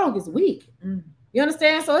opposite of strong is weak. Mm-hmm. You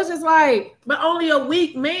understand? So it's just like, but only a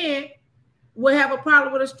weak man would have a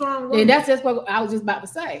problem with a strong woman. And that's just what I was just about to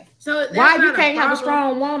say. So why you can't have a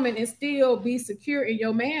strong woman and still be secure in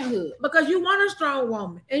your manhood? Because you want a strong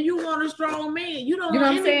woman and you want a strong man. You don't you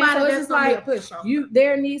know want anybody so that's gonna like be a push on.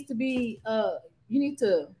 There needs to be you need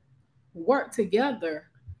to work together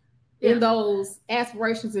in those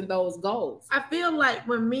aspirations and those goals. I feel like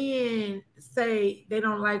when men say they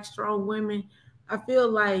don't like strong women, I feel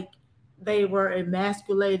like they were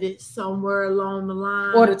emasculated somewhere along the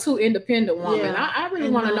line. Or the too independent woman. Yeah. I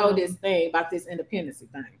really want to know this thing about this independency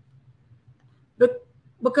thing.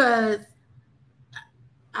 Because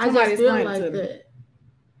I just feel like that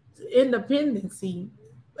independency,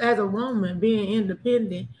 as a woman being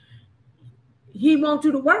independent, he wants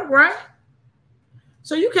you to work, right?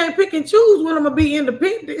 So you can't pick and choose when I'm gonna be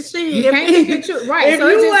independent. Shit, you can't pick and choose, right? If so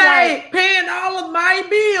you ain't paying all of my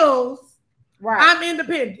bills, right, I'm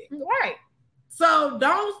independent, right? So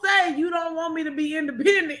don't say you don't want me to be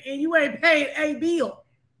independent and you ain't paid a bill.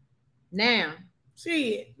 Now,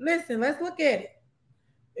 shit, listen, let's look at it.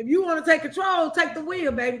 If you want to take control, take the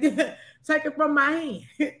wheel, baby. Take it from my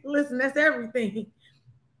hand. Listen, that's everything,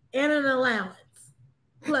 and an allowance.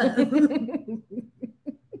 Plus.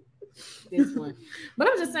 This one, but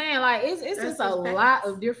I'm just saying, like, it's just a lot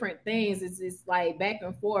of different things. It's like back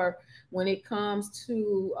and forth when it comes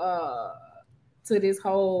to this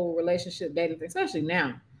whole relationship dating thing, especially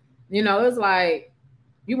now. You know, it's like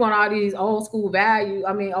you want all these old school values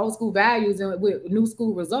and with new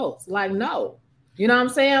school results. Like, no, you know what I'm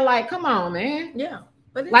saying? Like, come on, man. Yeah,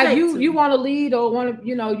 but like you want to lead or want to,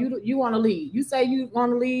 you know, you want to lead. You say you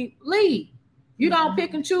want to lead. You don't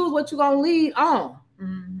pick and choose what you're gonna lead on.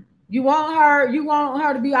 Mm-hmm. You want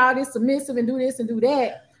her to be all this submissive and do this and do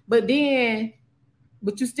that, but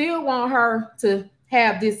you still want her to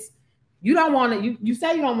have this. You don't want to. You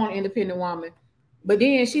say you don't want an independent woman, but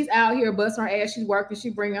then she's out here busting her ass. She's working. She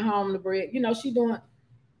bringing home the bread. You know, she doing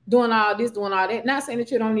all this, doing all that. Not saying that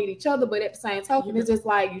you don't need each other, but at the same token, it's just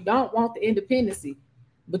like you don't want the independency,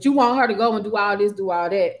 but you want her to go and do all this, do all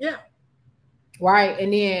that. Yeah. Right,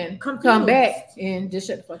 and then come back and just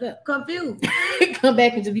shut the fuck up. Confused. Come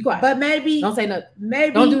back and just be quiet. But maybe don't say nothing.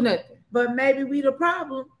 Maybe don't do nothing. But maybe we the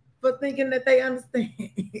problem for thinking that they understand.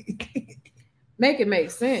 Make it make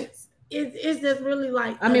sense. It's just really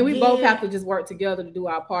like. I mean, we both have to just work together to do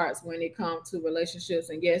our parts when it comes to relationships.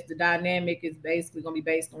 And yes, the dynamic is basically going to be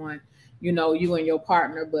based on, you know, you and your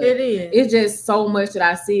partner. But it is. It's just so much that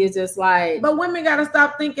I see. It's just like. But women got to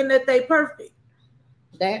stop thinking that they perfect.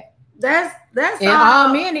 That's and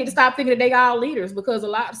all men need to stop thinking that they all leaders, because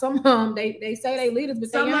some of them they say they leaders, but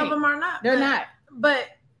some of them are not. They're not. But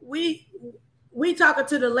we talking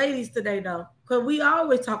to the ladies today though, because we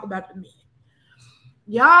always talk about the men.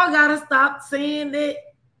 Y'all gotta stop saying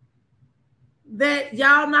that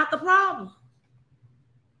y'all not the problem.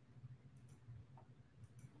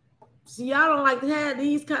 See, y'all don't like to have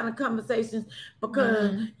these kind of conversations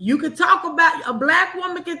because you could talk about a black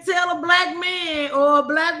woman can tell a black man or a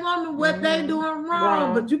black woman what they doing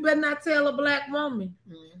wrong, but you better not tell a black woman.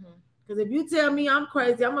 Because if you tell me I'm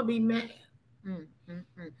crazy, I'm gonna be mad.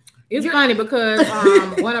 It's funny because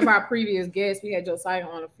one of our previous guests, we had Josiah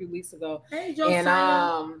on a few weeks ago. Hey,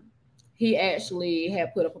 Josiah. And he actually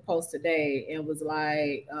had put up a post today and was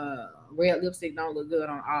like, red lipstick don't look good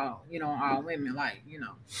on all women, like, you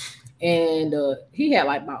know. And he had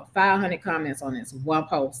like about 500 comments on this one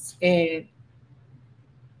post. And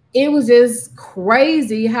it was just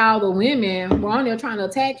crazy how the women were on there trying to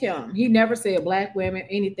attack him. He never said black women,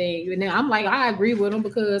 anything. And then I'm like, I agree with him,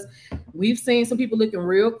 because we've seen some people looking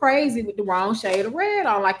real crazy with the wrong shade of red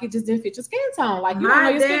on, like it just didn't fit your skin tone. Like, you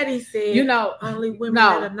my daddy said, you know, only women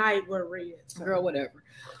at a night were red. So. Girl, whatever.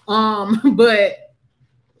 But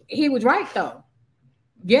he was right though.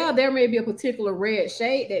 Yeah, there may be a particular red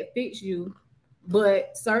shade that fits you,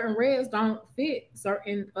 but certain reds don't fit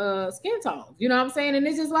certain skin tones. You know what I'm saying? And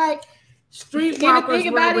it's just like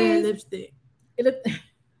streetwalkers wear red lipstick.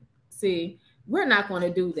 See, we're not going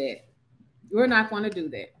to do that. We're not going to do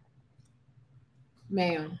that,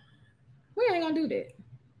 ma'am. We ain't gonna do that.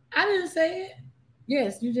 I didn't say it.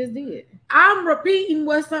 Yes, you just did. I'm repeating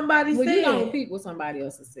what somebody said. You don't repeat what somebody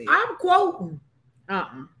else has said. I'm quoting.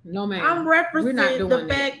 No, ma'am. I'm referencing the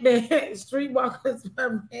fact that streetwalkers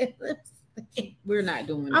wear red lipstick. We're not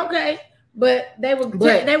doing that. Okay, but they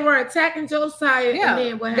were attacking Josiah. Yeah, and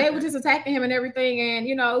then what happened? They were just attacking him and everything, and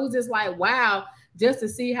you know, it was just like wow, just to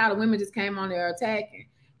see how the women just came on there attacking.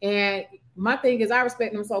 And my thing is, I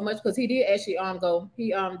respect him so much because he did actually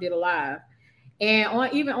did a live,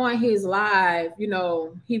 and even on his live, you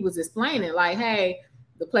know, he was explaining like, hey,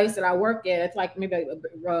 the place that I work at, it's like maybe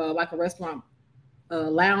like a restaurant.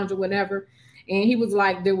 Lounge or whatever, and he was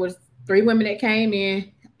like, there was 3 women that came in,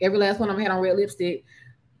 every last one of them had on red lipstick,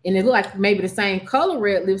 and it looked like maybe the same color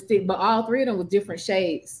red lipstick, but all 3 of them with different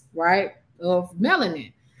shades, right, of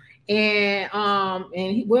melanin. And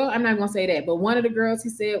I'm not gonna say that, but one of the girls he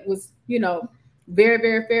said was, you know, very,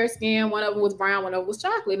 very fair skin, one of them was brown, one of them was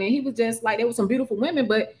chocolate, and he was just like, there were some beautiful women,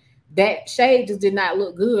 but that shade just did not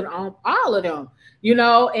look good on all of them. You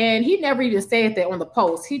know, and he never even said that on the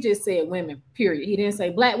post. He just said women, period. He didn't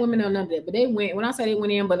say black women or none of that. But they went, when I say they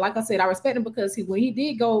went in, but like I said, I respect him because when he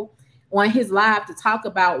did go on his live to talk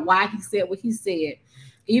about why he said what he said,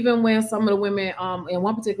 even when some of the women, and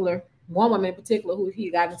one woman in particular who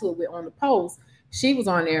he got into it with on the post, she was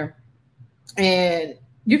on there. And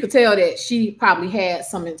you could tell that she probably had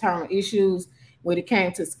some internal issues when it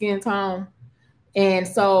came to skin tone. And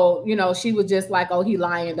so, you know, she was just like, oh, he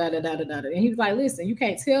lying, da, da, da, da, da. And he was like, listen, you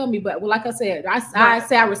can't tell me. But well, like I said, I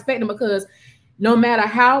say I respect him because no matter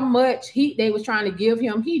how much heat they was trying to give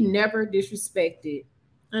him, he never disrespected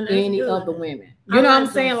any of the women. You know what I'm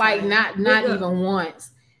saying? Like not even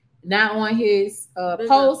once. Not on his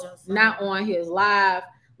post, not on his live.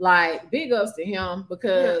 Like big ups to him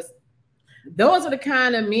because those are the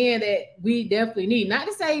kind of men that we definitely need. Not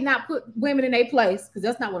to say not put women in their place, because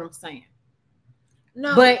that's not what I'm saying.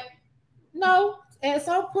 No, but no, at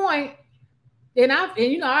some point,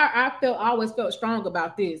 I always felt strong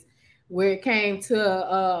about this, where it came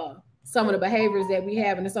to some of the behaviors that we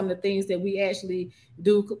have and some of the things that we actually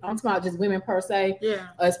do. I'm talking about just women per se. Yeah.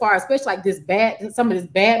 As far as especially like some of this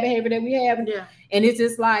bad behavior that we have. Yeah. And it's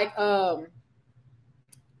just like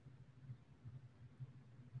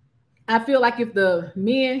I feel like if the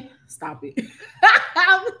men stop it,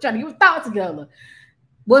 I'm trying to get a thought together,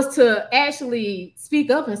 was to actually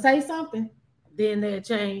speak up and say something, then they'll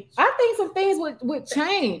change. I think some things would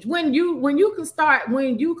change when you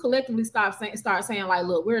collectively start saying like,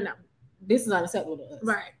 look, we're not, this is unacceptable to us.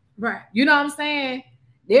 Right. You know what I'm saying?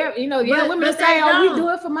 There, women say, "Oh, we do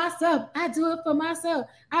it for myself. I do it for myself.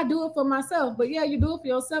 I do it for myself." But yeah, you do it for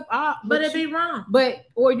yourself. But it be wrong.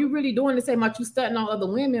 Or you really doing the same about you stunting on other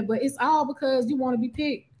women, but it's all because you want to be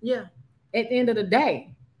picked. Yeah. At the end of the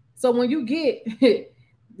day, so when you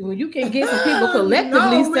can get some people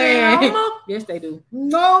collectively saying, yes, they do.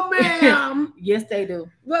 No, ma'am. Yes, they do.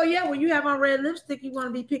 Well, yeah, when you have on red lipstick, you want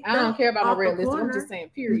to be picked up. I don't care about my red lipstick. I'm just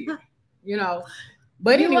saying, period.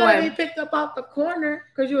 But you anyway, want to be picked up off the corner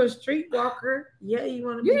because you're a streetwalker. Yeah, you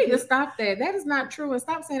want to. You need to stop that. That is not true, and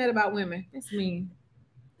stop saying that about women. That's mean.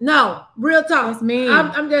 No, real talk. That's mean.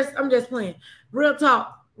 I'm just playing. Real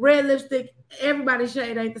talk. Red lipstick. Everybody's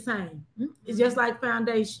shade ain't the same. Mm-hmm. It's just like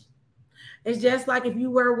foundation. It's just like if you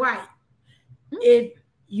wear white. Mm-hmm. If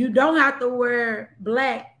you don't have to wear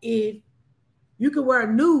black, if you can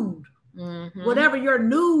wear nude, whatever your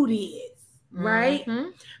nude is, right?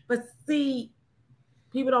 But see.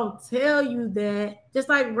 People don't tell you that. Just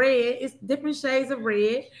like red, it's different shades of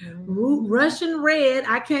red. Russian red,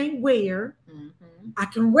 I can't wear. I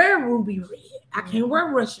can wear ruby red. I can't wear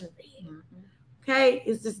Russian red. Okay,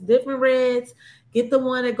 it's just different reds. Get the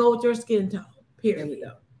one that go with your skin tone. Period. There we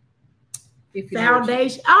go.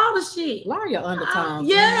 Foundation, all the shit. Learn your undertones.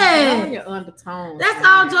 Learn your undertones. That's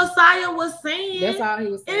all Josiah was saying. That's all he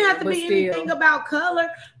was saying. It didn't have to be anything about color,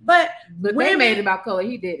 but women, they made it about color.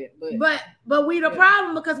 He did it, but we the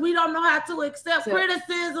problem because we don't know how to accept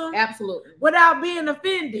criticism. Absolutely. Without being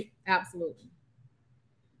offended. Absolutely.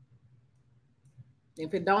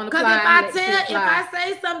 If it don't apply, because if I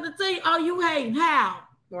say something to you, oh, you hating how?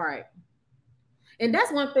 Right. And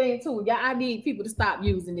that's one thing too. Y'all, I need people to stop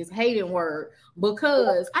using this hating word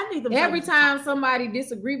because I need them every time somebody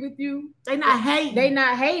disagree with you, they not hating. They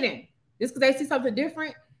not hating. Just because they see something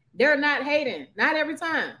different, they're not hating. Not every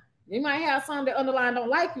time. They might have some that underline don't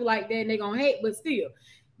like you like that and they're gonna hate, but still,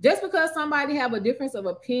 just because somebody have a difference of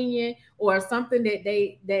opinion or something that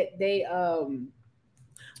they oh,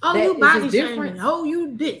 you body shaming. Oh, you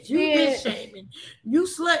bitch. You bitch shaming. You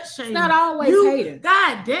slut shaming. It's not always hating.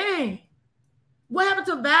 God dang. What happened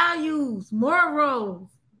to values, morals?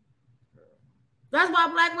 That's why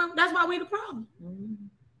black women, that's why we the problem.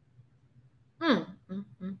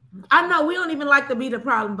 I know we don't even like to be the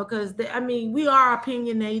problem because, we are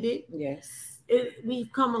opinionated. Yes.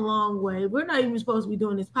 We've come a long way. We're not even supposed to be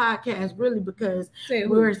doing this podcast really because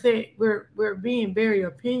we're being very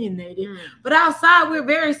opinionated. But outside, we're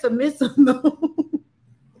very submissive.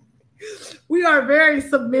 We are very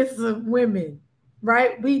submissive women.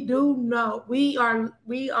 Right, we do know we are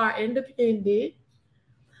independent,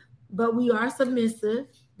 but we are submissive.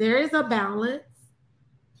 There is a balance.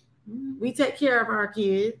 We take care of our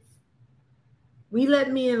kids. We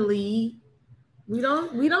let men lead. We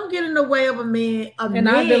don't get in the way of a man. I've been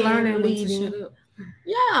learning leading.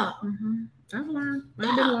 Yeah, I've learned.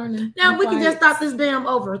 I've been learning. Now we can just stop this damn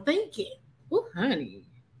overthinking. Oh, honey.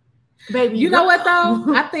 Baby, you know what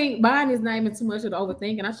though? I think mine is not even too much of the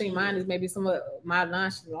overthinking. I think mine is maybe some of my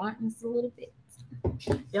nonchalantness a little bit.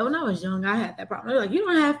 Yeah, when I was young, I had that problem. They're like, you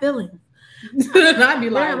don't have feelings. I'd be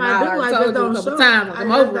like, I told you a couple times.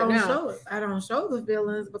 I'm over it now. I don't show the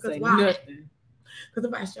feelings because why? Nothing. Because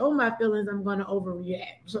if I show my feelings, I'm going to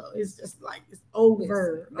overreact. So it's just like it's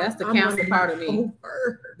over. That's the cancer part of me.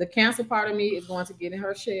 Over. The cancer part of me is going to get in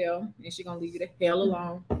her shell, and she's going to leave you the hell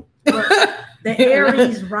alone. The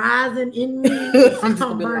Aries rising in me. I'm just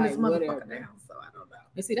gonna burn this motherfucker down. So I don't know.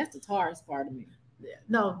 And see, that's the Taurus part of me. Yeah,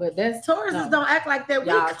 no, but that's Tauruses don't act like that.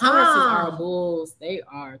 Y'all, Tauruses are bulls. They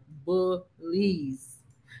are bullies.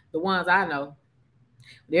 The ones I know.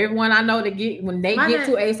 Everyone I know that get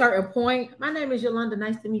to a certain point. My name is Yolanda.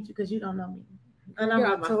 Nice to meet you because you don't know me. And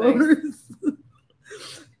I'm a Taurus.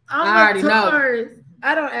 I already know.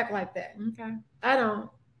 I don't act like that. Okay. I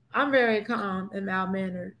don't. I'm very calm and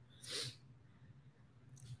mild-mannered.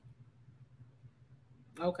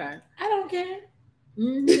 Okay. I don't care.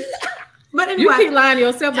 But anyway, you keep lying to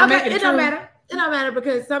yourself. It don't matter. It don't matter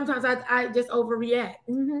because sometimes I just overreact.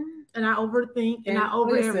 And I overthink and I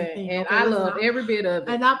over everything. And I love every bit of it.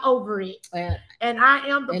 And I'm over it. And I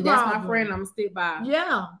am the problem. That's my friend. I'm gonna stick by.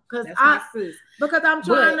 Yeah, because I'm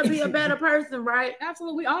trying to be a better person, right?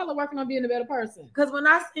 Absolutely, we all are working on being a better person. Because when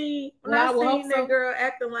I seen that girl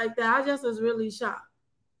acting like that, I just was really shocked.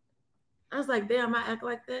 I was like, damn, I act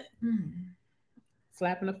like that.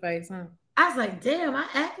 Slap in the face, huh? I was like, damn, I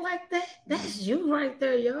act like that? That's you right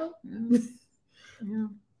there, yo. Yeah. Yeah.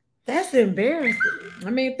 That's embarrassing. I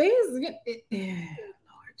mean, things get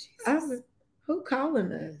Lord Jesus. Who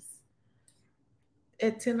calling us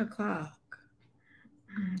at 10 o'clock?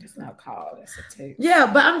 It's not called, it's a text. Yeah,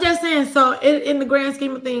 but I'm just saying, so in the grand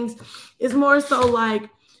scheme of things, it's more so like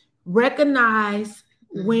recognize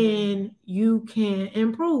when you can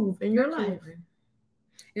improve in your life.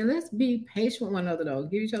 And let's be patient with one another, though.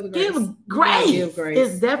 Give each other grace. Give grace.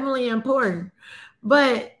 It's definitely important.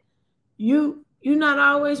 But you're not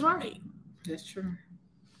always right. That's true.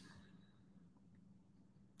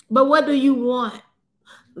 But what do you want?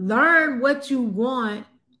 Learn what you want.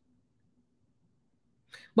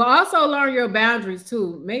 But also learn your boundaries,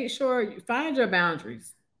 too. Make sure you find your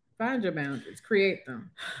boundaries. Find your boundaries. Create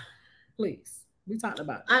them. Please. We talked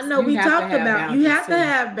about this. I know we talked about you have to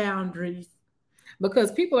have boundaries.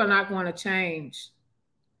 Because people are not going to change.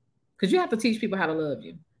 Because you have to teach people how to love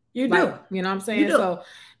you. You do. You know what I'm saying? So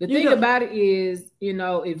the thing about it is,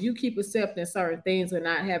 if you keep accepting certain things and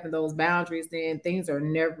not having those boundaries, then things are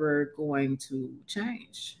never going to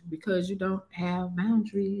change because you don't have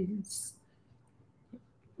boundaries.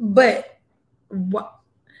 But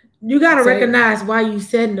you got to recognize why you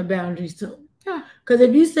setting the boundaries too. Yeah. Because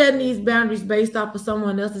if you setting these boundaries based off of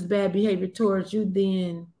someone else's bad behavior towards you,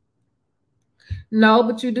 then no,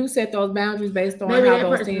 but you do set those boundaries based on how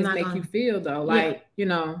those things make you feel, though. Like,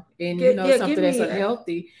 something that's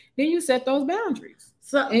unhealthy, then you set those boundaries.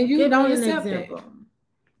 So, and you don't accept it.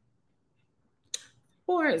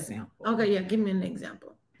 For example. Okay, yeah, give me an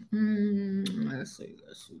example. Let's see.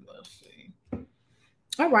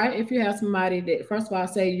 All right, if you have somebody that, first of all,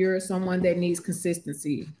 say you're someone that needs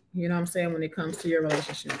consistency, you know what I'm saying, when it comes to your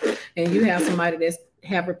relationship, and you have somebody that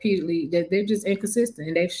they're just inconsistent,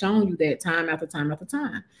 and they've shown you that time after time after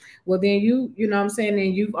time. Well, then you know what I'm saying,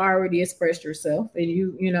 and you've already expressed yourself, and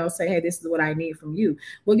you say, hey, this is what I need from you.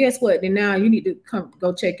 Well, guess what? Then now you need to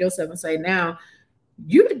go check yourself and say, now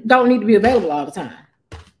you don't need to be available all the time.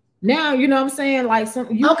 Now, you know what I'm saying, like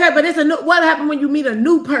okay, but what happened when you meet a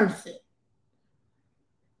new person?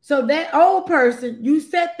 So that old person, you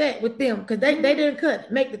set that with them because they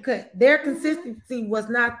didn't make the cut. Their consistency was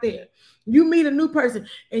not there. You meet a new person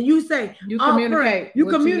and you say, you communicate. You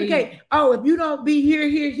communicate. If you don't be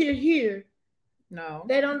here. No,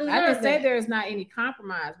 they don't deserve I can say that. there is not any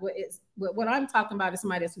compromise. What I'm talking about is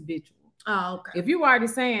somebody that's habitual. Oh, okay. If you already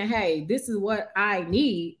saying, hey, this is what I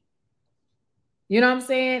need, you know what I'm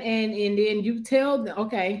saying? And then you tell them,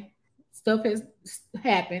 okay, stuff has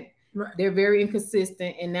happened. Right. They're very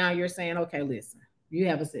inconsistent, and now you're saying, okay, listen, you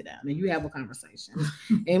have a sit down and you have a conversation.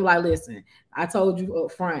 And like, listen, I told you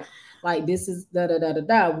up front, like, this is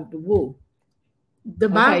woo. The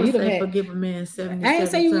Bible says forgive a man 77 times. I ain't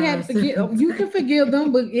say you have to forgive. You can forgive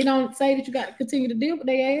them, but it don't say that you got to continue to deal with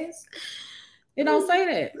their ass. It don't say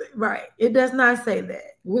that. Right. It does not say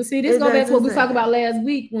that. Well, see, this goes back to what we talked about last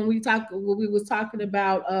week when we was talking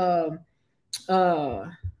about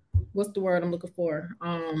what's the word I'm looking for?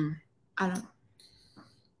 I don't.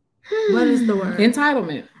 What is the word?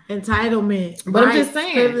 Entitlement. But I'm just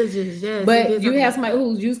saying privileges. Yes. But you have somebody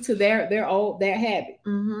who's used to their habit.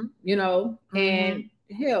 Mm-hmm. And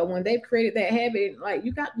hell, when they've created that habit, like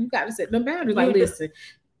you got to set them boundaries. Like, listen.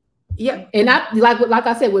 Yeah. And I like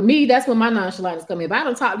I said, with me, that's when my nonchalantness come in. If I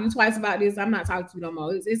don't talk to you twice about this, I'm not talking to you no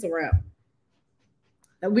more. It's a wrap.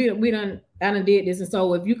 I done did this, and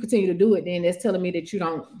so if you continue to do it, then that's telling me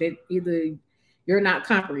that either you're not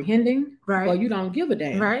comprehending, right, or you don't give a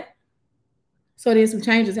damn, right. So then some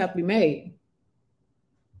changes have to be made.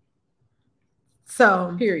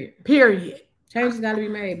 So period. Changes got to be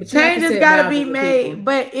made. But changes got to be made. People.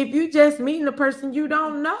 But if you just meeting the person, you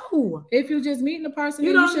don't know. If you just meeting the person,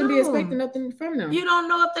 you shouldn't be expecting nothing from them. You don't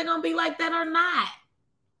know if they're gonna be like that or not.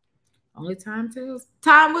 Only time tells.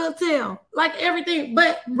 Time will tell. Like everything,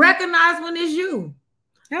 but recognize when it's you.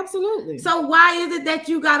 Absolutely. So why is it that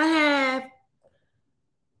you gotta have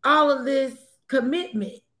all of this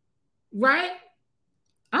commitment, right?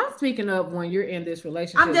 I'm speaking of when you're in this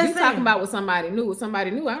relationship. I'm just talking about with somebody new.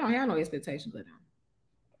 I don't have no expectations of them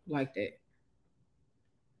like that.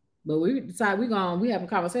 But we decide we have a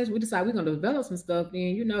conversation. We decide we're gonna develop some stuff.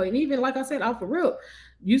 Then and even like I said, off the rip,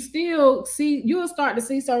 you'll start to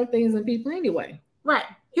see certain things in people anyway. Right,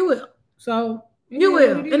 you will. So you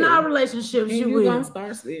will in our relationships. You will. Gonna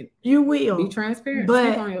start seeing. You will be transparent,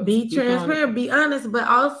 but be transparent. Be honest, but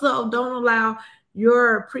also don't allow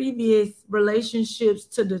your previous relationships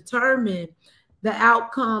to determine the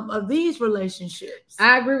outcome of these relationships.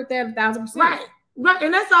 I agree with that 1,000%. Right. Right,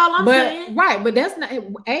 and that's all I'm saying. Right, but that's not A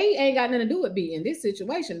ain't got nothing to do with B in this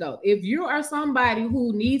situation though. If you are somebody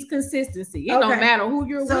who needs consistency, it don't matter who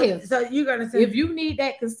you're with. So you're gonna say if you need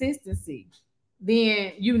that consistency,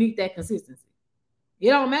 then you need that consistency. It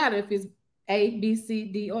don't matter if it's A, B, C,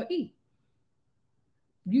 D, or E.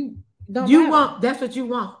 You want that's what you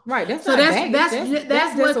want. Right. That's so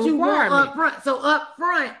that's what you want up front. So up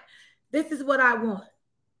front, this is what I want.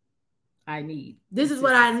 I need. This is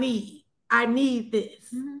what I need. I need this.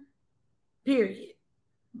 Mm-hmm. Period.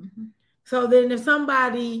 Mm-hmm. So then if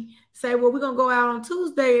somebody say, well, we're going to go out on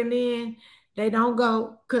Tuesday, and then they don't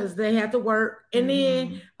go because they have to work. And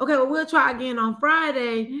then, okay, well, we'll try again on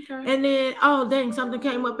Friday. Okay. And then, oh, dang, something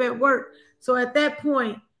came up at work. So at that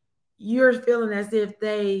point, you're feeling as if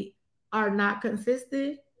they are not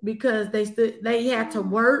consistent because they had to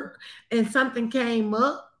work and something came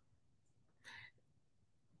up.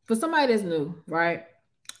 For somebody that's new, right?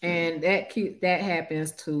 And that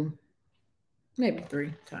happens to maybe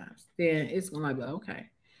 3 times. Then it's gonna be okay.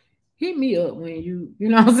 Hit me up when you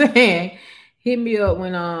know what I'm saying. Hit me up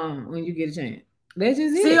when you get a chance. That's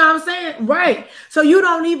just it. See what I'm saying? Right. So you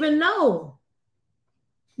don't even know.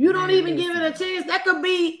 You don't even give it a chance. That could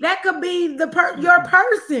be your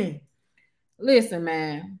person. Listen,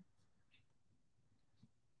 man.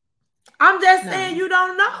 I'm just saying you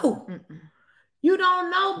don't know. You don't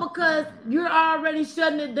know because you're already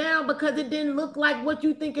shutting it down because it didn't look like what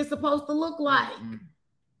you think it's supposed to look like.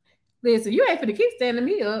 Listen, you ain't finna keep standing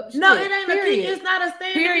me up. No, it ain't a thing. It's not a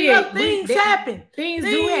standing up. Things happen. Things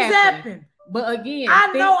do happen. But again,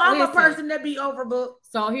 I know I'm a person that be overbooked.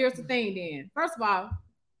 So here's the thing then. First of all,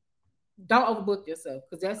 don't overbook yourself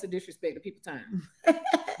because that's a disrespect to people's time.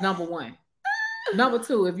 Number 1. Number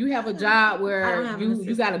 2, if you have a job where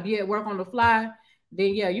you got to be at work on the fly,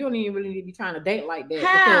 then yeah, you don't even really need to be trying to date like that.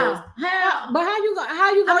 How? But how you gonna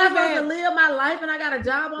I'm not supposed to live my life and I got a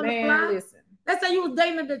job on the fly? Listen. Let's say you was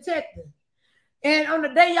dating a detective. And on the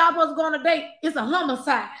day y'all supposed to go on a date, it's a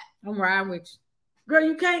homicide. I'm riding with you. Girl,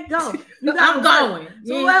 you can't go. I'm going.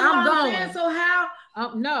 So I'm going. Saying. So how?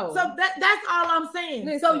 No. So that's all I'm saying.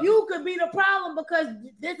 Listen. So you could be the problem because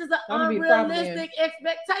this is an unrealistic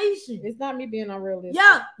expectation. It's not me being unrealistic.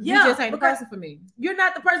 Yeah. You just ain't the person for me. You're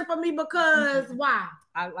not the person for me because why?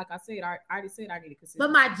 Like I said, I already said I need a consistency.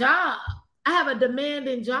 But my job, I have a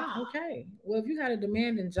demanding job. Okay. Well, if you had a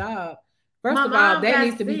demanding job, first of all, that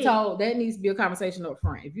needs to be told. That needs to be a conversation up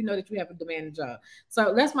front. If you know that you have a demanding job,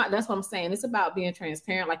 so that's what I'm saying. It's about being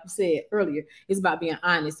transparent, like you said earlier. It's about being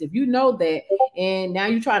honest. If you know that, and now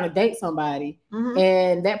you're trying to date somebody,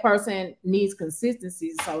 and that person needs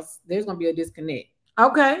consistency, so there's gonna be a disconnect.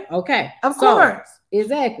 Okay. Of course.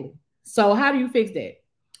 Exactly. So how do you fix that?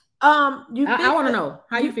 I want to know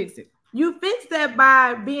how you fix it. You fix that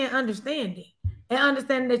by being understanding. And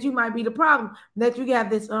understanding that you might be the problem, that you have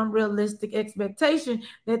this unrealistic expectation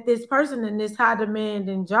that this person in this high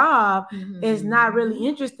demanding job is not really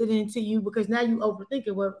interested into you because now you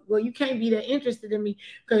overthinking. Well, you can't be that interested in me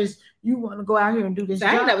because you want to go out here and do this. So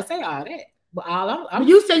I ain't never say all that, but but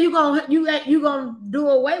you say you gonna do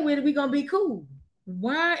away with it. We gonna be cool.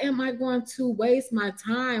 Why am I going to waste my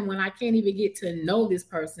time when I can't even get to know this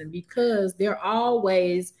person? Because they're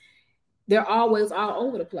always all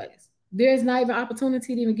over the place. There's not even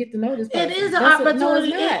opportunity to even get to know this person. It is an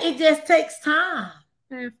opportunity. It just takes time.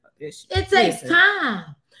 Man, fuck this shit. It takes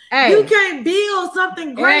time. Hey, you can't build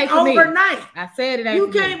something great overnight. Me. I said it ain't You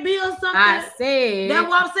can't build something. I said. That's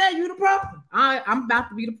what I'm saying. You the problem. I'm about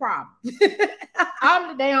to be the problem. I'm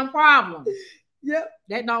the damn problem. Yep.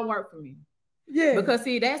 That don't work for me. Yeah. Because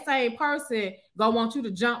see, that same person gonna want you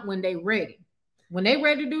to jump when they ready. When they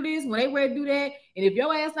ready to do this, when they ready to do that, and if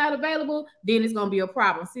your ass not available, then it's gonna be a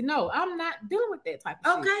problem. See, no, I'm not dealing with that type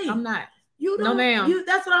of shit. I'm not. You don't, no, ma'am.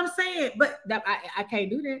 That's what I'm saying. But I can't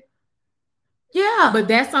do that. Yeah. But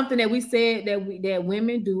that's something that we said that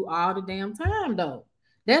women do all the damn time, though.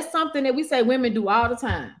 That's something that we say women do all the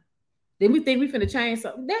time. Then we think we finna change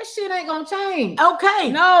something. That shit ain't gonna change.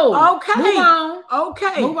 Okay. No. Okay. Move on.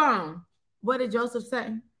 Okay. Move on. What did Joseph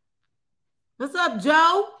say? What's up,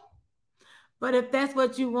 Joe? But if that's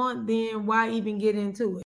what you want, then why even get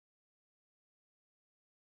into it?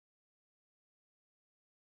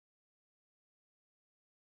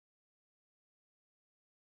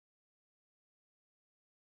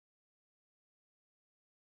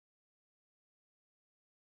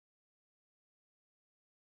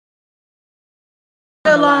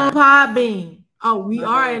 Still on Podbean. Oh, we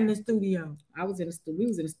are in the studio. We was in the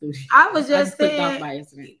studio. I was just saying. By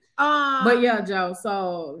accident. But yeah, Joe.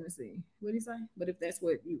 So let me see. What did he say? But if that's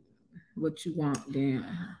what you want, then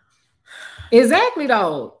Exactly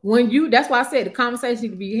though. That's why I said the conversation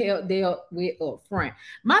can be dealt with up front.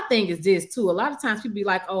 My thing is this too. A lot of times people be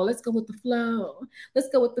like, "Oh, let's go with the flow. Let's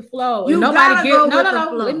go with the flow." You And gotta nobody go no, with no, the no.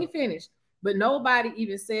 flow. Let me finish. But nobody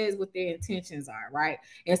even says what their intentions are, right?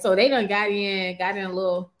 And so they done got in a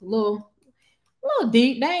little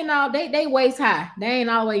deep. They ain't all they waist high. They ain't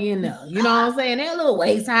all the way in there. You know what I'm saying? They're a little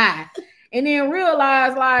waist high, and then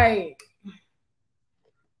realize like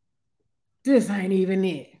this ain't even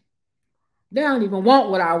it. They don't even want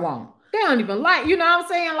what I want. They don't even like, you know what I'm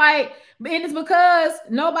saying? Like, and it's because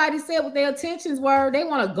nobody said what their intentions were. They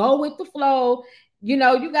want to go with the flow. You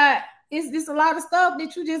know, it's just a lot of stuff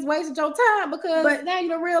that you just wasted your time because now you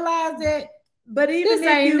don't realize that this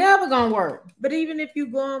ain't never gonna work. But even if you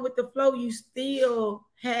go on with the flow, you still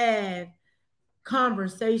have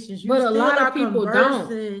conversations. But a lot of people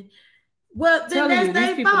don't. Well, then that's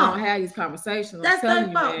these people don't have these conversations. That's their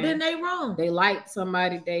fault. Then they wrong. They like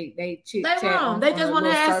somebody. They chit chat. They wrong. They just want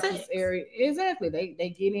to have sex. Area. Exactly.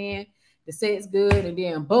 They get in. The set's good, and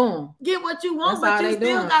then boom, get what you want. But you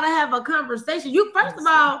still gotta have a conversation. You first of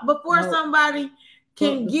all, before somebody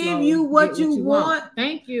can give you what you want.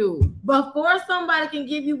 Thank you. Before somebody can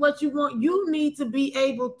give you what you want, you need to be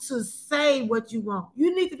able to say what you want.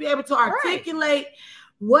 You need to be able to articulate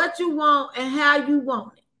what you want and how you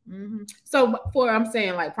want it. Mm-hmm. So I'm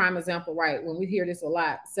saying like prime example, right? When we hear this a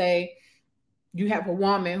lot, say you have a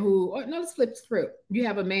woman let's flip the script. You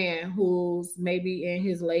have a man who's maybe in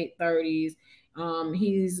his late 30s.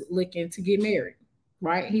 He's looking to get married,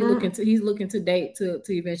 right? He's looking to date to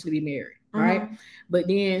eventually be married, right? But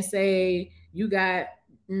then say you got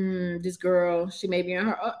this girl, she may be in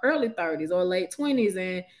her early 30s or late 20s,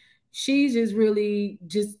 and she's just really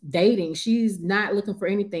just dating. She's not looking for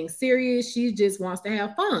anything serious. She just wants to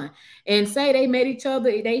have fun. And say they met each other,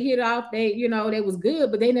 they hit off, they was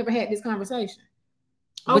good, but they never had this conversation.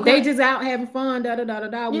 Okay. But they just out having fun,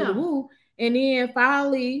 woo. And then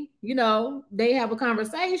finally, they have a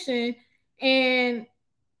conversation, and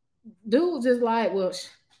dude just like, well,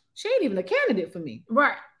 she ain't even a candidate for me.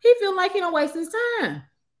 Right. He feel like he don't waste his time.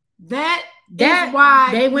 That's why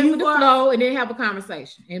they went with the flow and didn't have a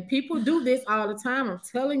conversation. And people do this all the time. I'm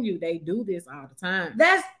telling you, they do this all the time.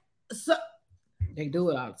 They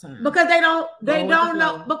do it all the time. Because they don't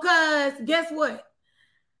know. Because guess what?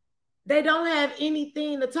 They don't have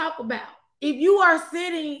anything to talk about. If you are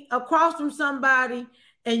sitting across from somebody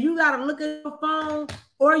and you got to look at your phone,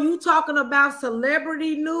 or you talking about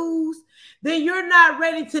celebrity news, then you're not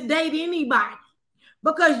ready to date anybody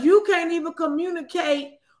because you can't even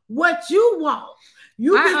communicate what you want.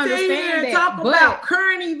 You can sit here and talk about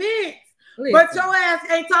current events, but your ass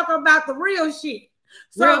ain't talking about the real shit.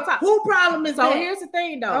 So who problem is that? So here's the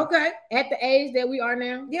thing though. Okay. At the age that we are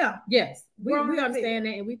now, yes, we understand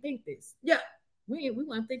that and we think this. Yeah. We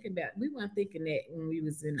weren't thinking that when we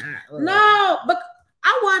was in our No, but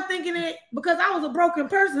I wasn't thinking it because I was a broken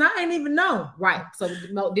person. I ain't even know. Right. So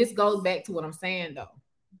this goes back to what I'm saying though.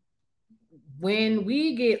 When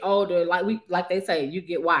we get older, like they say, you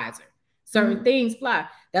get wiser. Certain things fly.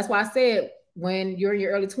 That's why I said when you're in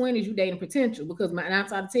your early 20s, you dating potential, because 9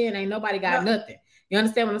 out of 10 ain't nobody got nothing. You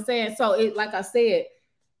understand what I'm saying? So like I said,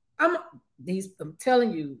 I'm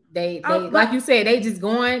telling you, they like you said, they just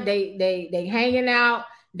going, they hanging out,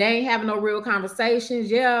 they ain't having no real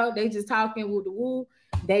conversations. Yeah, they just talking woo the woo.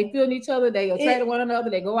 They feeling each other, they attract one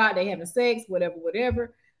another, they go out, they having sex,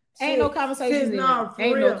 whatever. Ain't no conversations. No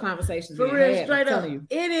conversations. For real, straight up.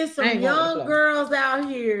 It is some young girls out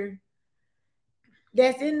here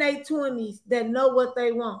that's in their 20s that know what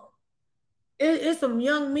they want. It's some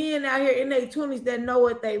young men out here in their 20s that know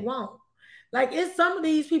what they want. Like, it's some of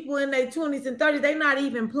these people in their 20s and 30s, they're not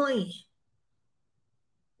even playing.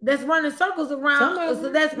 That's running circles around.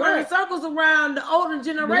 Running circles around the older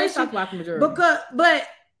generation.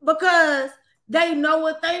 Because they know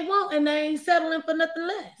what they want and they ain't settling for nothing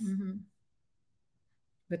less. Mm-hmm.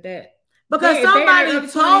 Because somebody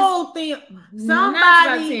told them,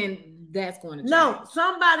 that's going to change. No,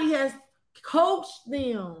 somebody has coached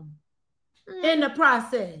them in the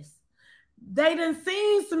process. They done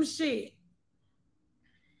seen some shit.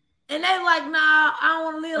 And they like, nah, I don't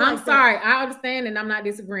want to live like that. I'm sorry. I understand and I'm not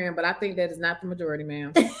disagreeing, but I think that is not the majority,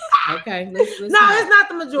 ma'am. Okay. No, it's not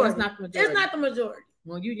the majority. It's not the majority. It's not the majority.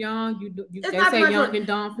 When you're young, they say young and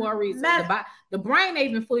dumb for a reason. The brain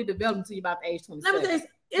ain't even fully developed until you're about the age 27. Let me tell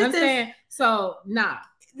you, understand? So, nah.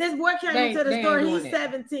 This boy came into the store. He's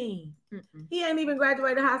 17. He ain't even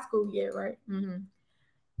graduated high school yet, right? Mm-hmm.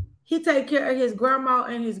 He take care of his grandma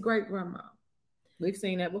and his great grandma. We've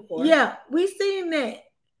seen that before. Yeah, we've seen that.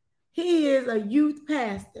 He is a youth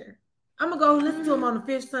pastor. I'm gonna go listen to him on the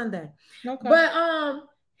 5th Sunday. Okay. But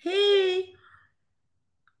he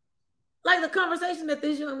like the conversation that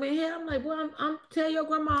this young man had. I'm like, well, I'm tell your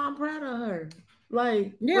grandma I'm proud of her.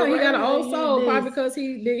 Like, Yeah, he got an old soul, probably this. because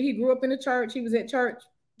he grew up in the church. He was at church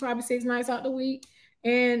probably 6 nights out the week.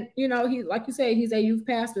 And you know, he like you say, he's a youth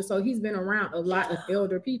pastor, so he's been around a lot of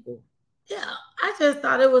elder people. Yeah, I just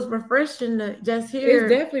thought it was refreshing to just hear. It's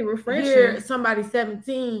definitely refreshing. Hear somebody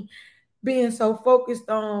 17 being so focused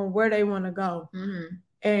on where they want to go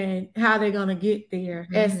and how they're gonna get there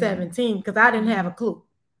at 17. Because I didn't have a clue.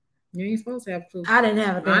 You ain't supposed to have a clue. I didn't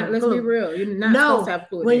have a clue. Let's be real. You're not supposed to have a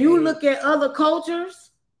clue. When you look at other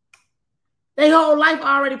cultures, their whole life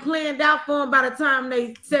already planned out for them by the time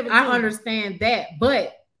they 17. I understand that,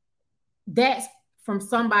 but that's from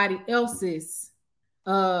somebody else's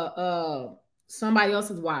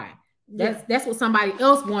why. That's what somebody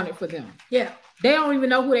else wanted for them. Yeah. They don't even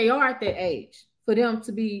know who they are at that age for them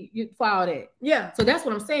to be for all that. Yeah. So that's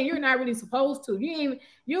what I'm saying. You're not really supposed to.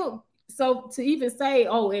 So to even say,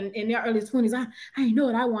 oh, in their early 20s, I ain't know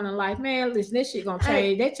what I want in life, man. Listen, that shit gonna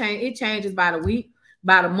change. It changes by the week,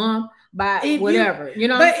 by the month, by if whatever. You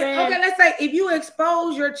know what I'm saying? Okay, let's say if you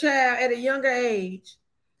expose your child at a younger age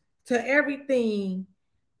to everything,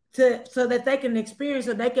 so that they can experience,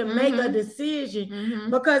 so they can make a decision.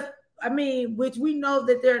 Because I mean, which we know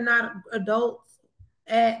that they're not adults.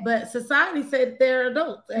 But society said that they're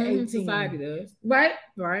adults at 18. Society does. Right?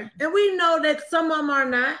 And we know that some of them are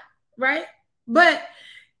not, right? But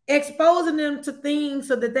exposing them to things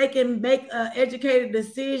so that they can make an educated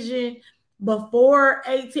decision before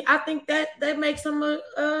 18, I think that makes them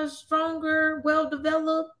a stronger,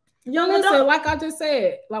 well-developed young adult. Like I just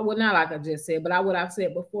said, not like I just said, but what I've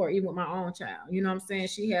said before, even with my own child. You know what I'm saying?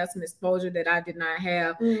 She has some exposure that I did not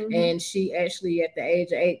have. And she actually, at the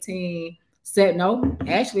age of 18, said no.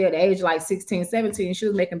 Actually, at the age of like 16, 17, she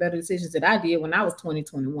was making better decisions than I did when I was 20,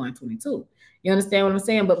 21, 22. You understand what I'm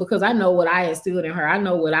saying? But because I know what I instilled in her, I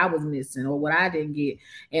know what I was missing or what I didn't get.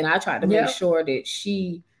 And I tried to make sure that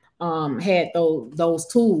she had those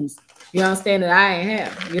tools. You understand, that I ain't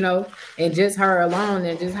have, you know, and just her alone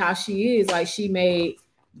and just how she is, like she made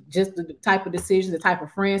just the type of decisions, the type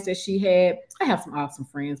of friends that she had. I have some awesome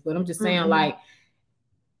friends, but I'm just saying, like,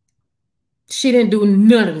 she didn't do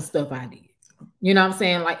none of the stuff I did. You know what I'm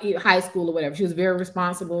saying? Like high school or whatever. She was very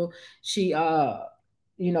responsible. She,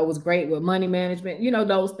 was great with money management,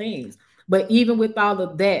 those things. But even with all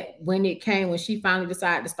of that, when she finally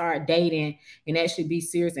decided to start dating and actually be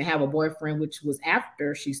serious and have a boyfriend, which was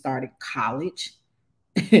after she started college,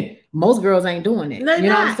 most girls ain't doing that. They're you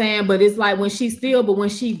know not. what I'm saying? But it's like when she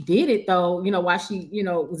did it though, while she,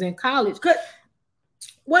 was in college.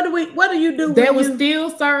 What do you do? There was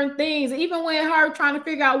still certain things, even when her trying to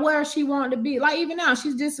figure out where she wanted to be. Like even now,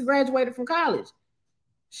 she's just graduated from college.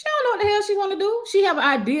 She don't know what the hell she want to do. She have an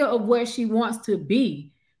idea of where she wants to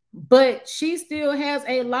be, but she still has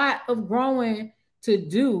a lot of growing to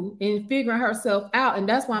do and figuring herself out. And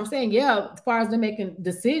that's why I'm saying, as far as them making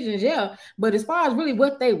decisions, but as far as really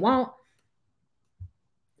what they want,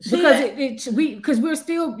 because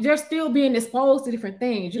they're still being exposed to different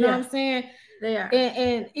things. You know what I'm saying? They are.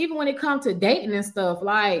 And even when it comes to dating and stuff,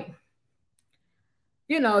 like,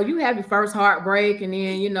 you have your first heartbreak, and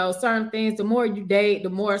then, certain things, the more you date, the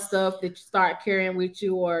more stuff that you start carrying with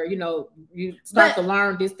you, or, you start to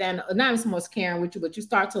learn this, that, and not even so much carrying with you, but you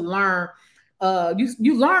start to learn,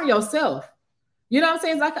 you learn yourself. You know what I'm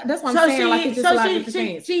saying? It's like, that's what I'm saying. Like, it's just a lot of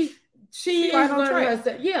different things. She is learning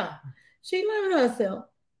herself. Yeah. She learned herself.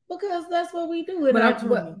 Because that's what we do. But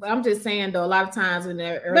I'm just saying, though, a lot of times in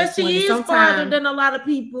their early but she 20s, is farther than a lot of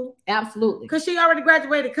people. Absolutely. Because she already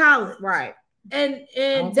graduated college. Right.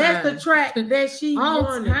 And that's the track that she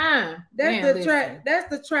wanted. That's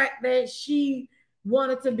the track that she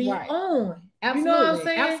wanted to be on. Absolutely. You know what I'm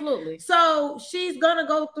saying? Absolutely. So she's gonna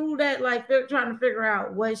go through that, like they're trying to figure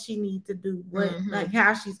out what she needs to do, like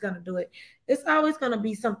how she's gonna do it. It's always gonna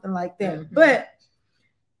be something like that. But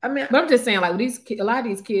I'm just saying, like a lot of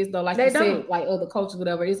these kids, though, like you said, like other cultures,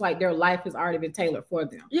 whatever, it's like their life has already been tailored for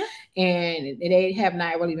them. Yeah. And they have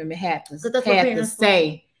not really even had to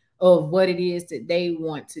say of what it is that they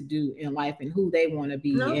want to do in life and who they want to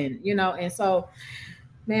be. No. And, and so,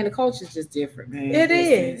 man, the culture is just different, man.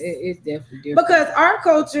 It's definitely different. Because our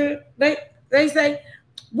culture, they say,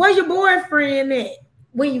 where's your boyfriend at?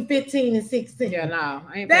 When you 15 and 16. Yeah, no.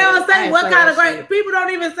 They don't say what kind of grades. People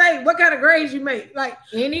don't even say what kind of grades you make. Like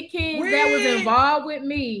any kids that was involved with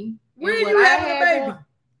me. When you have a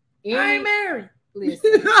baby? I ain't married.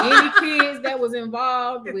 Listen, any kids that was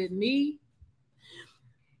involved with me.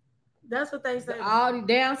 That's what they say. All the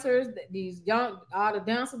dancers, all the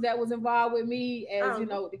dancers that was involved with me as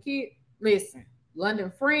the kid. Listen,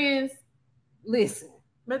 London Friends. Listen.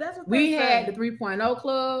 But that's what We they had say. the 3.0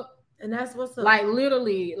 club. And that's what's up. Like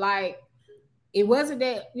literally, like it wasn't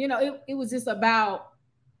that, it was just about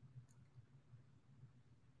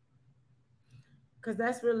because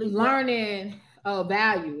that's really learning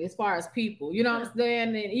value as far as people. You know what I'm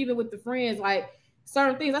saying? And even with the friends, like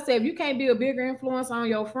certain things, I say if you can't be a bigger influence on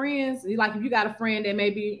your friends, like if you got a friend that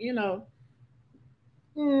maybe,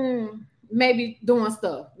 maybe doing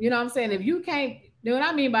stuff. You know what I'm saying? If you can't, what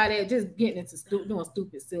I mean by that, just getting into doing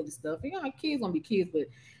stupid, silly stuff. Kids gonna be kids, but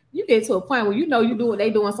you get to a point where you do what they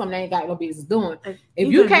doing something they ain't got no business doing.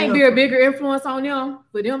 If you can't be a bigger influence on them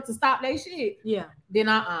for them to stop their shit, then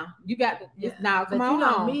you got to now come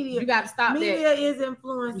on. Media, you got to stop media that. Media is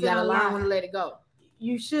influencing. You got to learn when to let it go.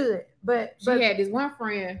 You should, but she had this one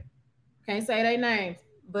friend, can't say their names,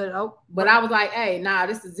 but I was like, hey, nah,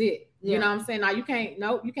 this is it. You know what I'm saying? Now you can't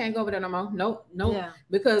go over there no more. Nope.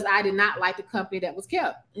 Because I did not like the company that was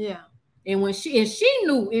kept. Yeah. And when she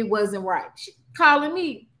knew it wasn't right, she calling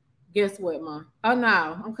me. Guess what, Mom? Oh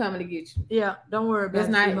no, I'm coming to get you. Yeah, don't worry about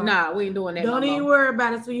it. Nah, we ain't doing that. Don't even worry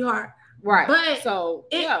about it, sweetheart. Right.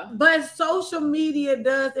 But social media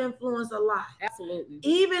does influence a lot. Absolutely.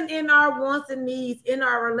 Even in our wants and needs, in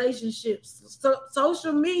our relationships. So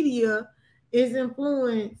social media is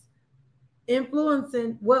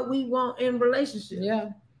influencing what we want in relationships.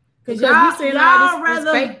 Yeah. Because y'all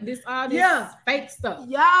rather this fake stuff.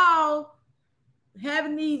 Y'all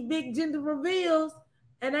having these big gender reveals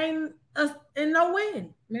and ain't no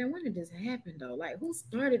win. Man, when did this happen though? Like, who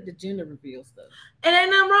started the gender reveal stuff? And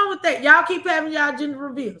ain't nothing wrong with that. Y'all keep having y'all gender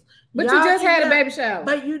reveals. But you just had a baby shower.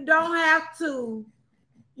 But you don't have to.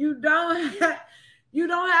 You don't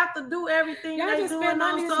have to do everything they doing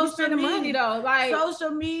on social media. Money, though. Like,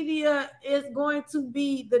 social media is going to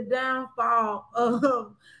be the downfall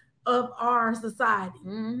of our society.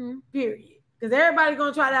 Mm-hmm. Period. Because everybody's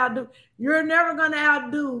gonna try to outdo. You're never gonna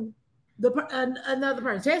outdo another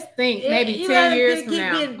person. Just think, maybe 10 years from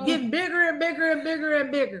now, get bigger and bigger and bigger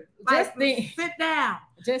and bigger. Just think. Sit down.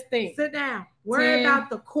 Just think. Sit down. Worry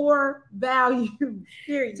about the core values.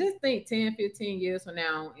 Period. Just think 10, 15 years from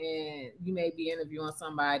now, and you may be interviewing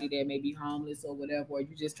somebody that may be homeless or whatever, or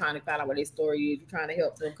you're just trying to find out what their story is. You're trying to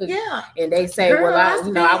help them. Yeah. And they say, Girl, I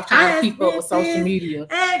was trying to keep up with social media.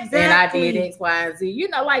 Exactly. And I did X, Y, and Z.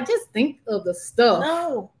 Just think of the stuff.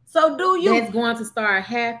 No. So do you. That's going to start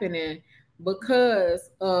happening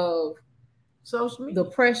because of social media. The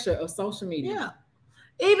pressure of social media. Yeah.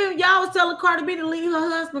 Even y'all was telling Cardi B to leave her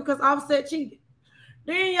husband because Offset cheated.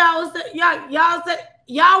 Then y'all said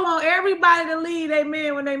y'all want everybody to leave their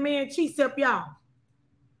man when their man cheats except y'all.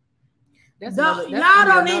 Y'all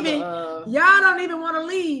don't even want to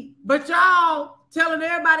leave, but y'all telling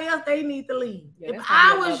everybody else they need to leave. Yeah, if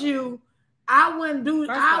I was you, I wouldn't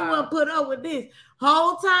put up with this.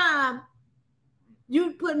 Whole time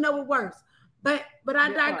you putting up with worse. But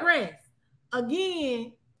I digress.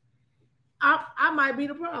 Again, I might be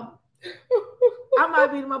the problem. I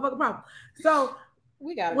might be the motherfucking problem. So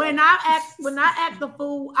when I act the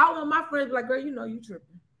fool, I want my friends to be like, girl, you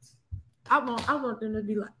tripping. I want them to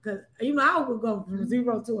be like, because I would go from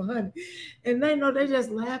 0 to 100, and they know they just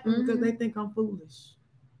laughing because they think I'm foolish.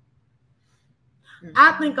 Mm-hmm.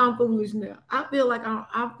 I think I'm foolish now. I feel like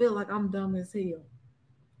I'm dumb as hell.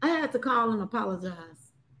 I had to call and apologize.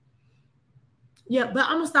 Yeah, but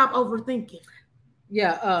I'm gonna stop overthinking.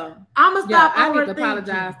 Yeah, I'm gonna stop overthinking. I need to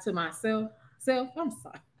apologize to myself. I'm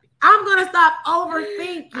sorry. I'm gonna stop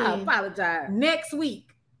overthinking. I apologize next week.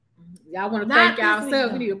 Y'all want to thank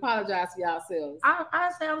yourselves. We need to apologize to yourselves.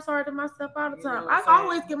 I say I'm sorry to myself all the time. I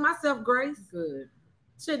always give myself grace. Good.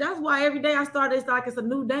 Shit, that's why every day I start, it's like it's a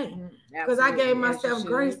new day. Because I gave myself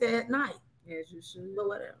grace at night. As you should. But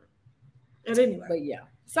whatever. And anyway. But yeah.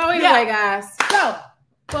 So anyway, guys. So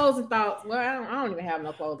closing thoughts. Well, I don't even have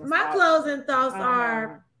no closing thoughts. My closing thoughts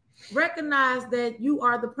are recognize that you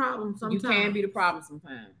are the problem sometimes. You can be the problem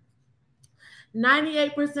sometimes.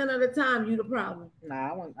 98% of the time, you the problem.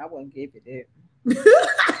 Nah, I wouldn't give it that.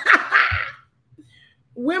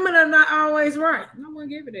 Women are not always right. I wouldn't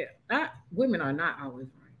give it that. Women are not always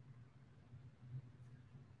right.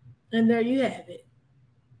 And there you have it.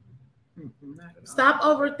 Stop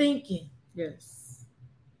overthinking. Yes.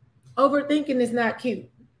 Overthinking is not cute.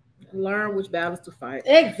 Learn which battles to fight.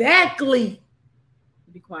 Exactly.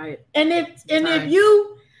 Be quiet. And if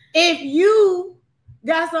you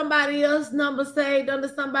got somebody else's number saved under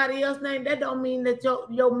somebody else's name, that don't mean that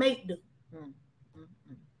your mate do.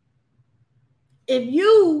 Mm-hmm. If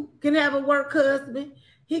you can have a work husband,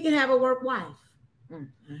 he can have a work wife.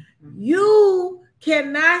 Mm-hmm. You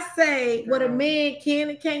cannot say what a man can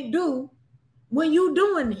and can't do when you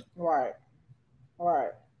doing it. Right.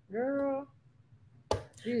 Girl.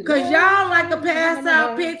 Because y'all like to pass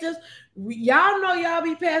out pictures. Y'all know y'all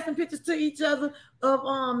be passing pictures to each other of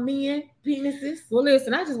men penises. Well,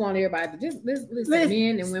 listen, I just want everybody to just listen,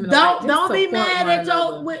 men and women. Don't be mad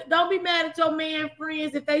at your man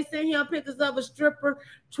friends if they send him pictures of a stripper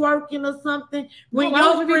twerking or something. When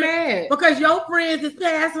y'all be mad because your friends is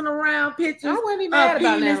passing around pictures. I wouldn't be mad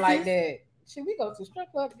about nothing like that. Should we go to a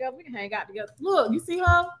strip club together? We can hang out together. Look, you see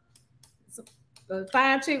her? The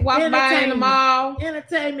fine chick walking by in the mall.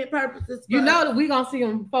 Entertainment purposes. You know that we gonna see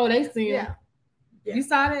them before they see them. Yeah. You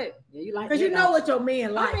saw that? Yeah, you like that. Because you know what your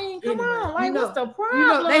man like. I mean, come on. Like, what's the problem? You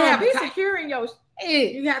know, they have be secure in your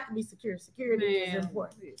shit. You have to be secure. Security is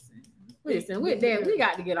important. Listen, with that, we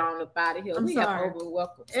got to get on up out of here. We have welcome.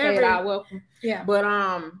 Welcome. Yeah. But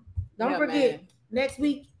don't forget, next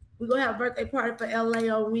week we're gonna have a birthday party for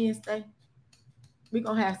LA on Wednesday. We're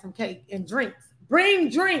gonna have some cake and drinks. Bring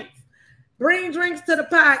drinks. Bring drinks to the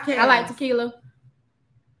podcast. I like tequila.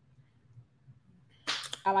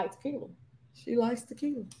 She likes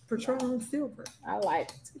tequila. Patron Silver. I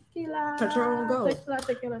like tequila. Patron Gold.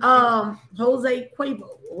 Tequila. Jose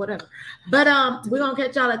Cuervo or whatever. But we're gonna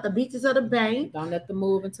catch y'all at the beaches of the Bay. Don't let them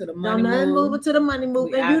move into the money. Don't let them move into the money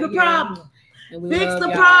move. And you the problem. Fix the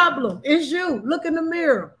y'all. Problem. It's you. Look in the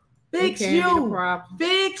mirror. Fix you.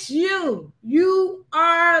 Fix you. You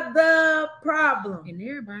are the problem. And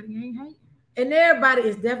everybody ain't hating. And everybody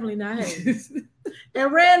is definitely not hating.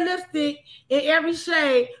 And red lipstick in every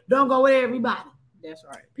shade don't go with everybody. That's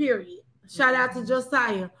right. Period. Shout out to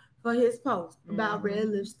Josiah for his post about red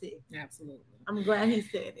lipstick. Absolutely. I'm glad he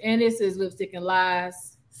said it. And this is Lipstick and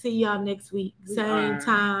Lies. See y'all next week. Same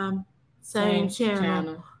time, same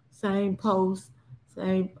channel, same post,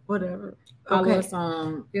 same whatever. Follow us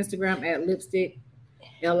on Instagram at lipstick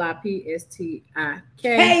LIPSTIK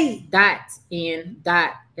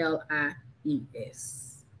 .N.LIES.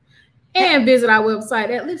 And visit our website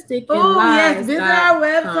at lipstick and lies. Yes, visit our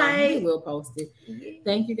website. We will post it.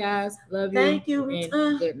 Thank you guys. Love you. Thank you.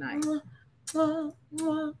 And good night.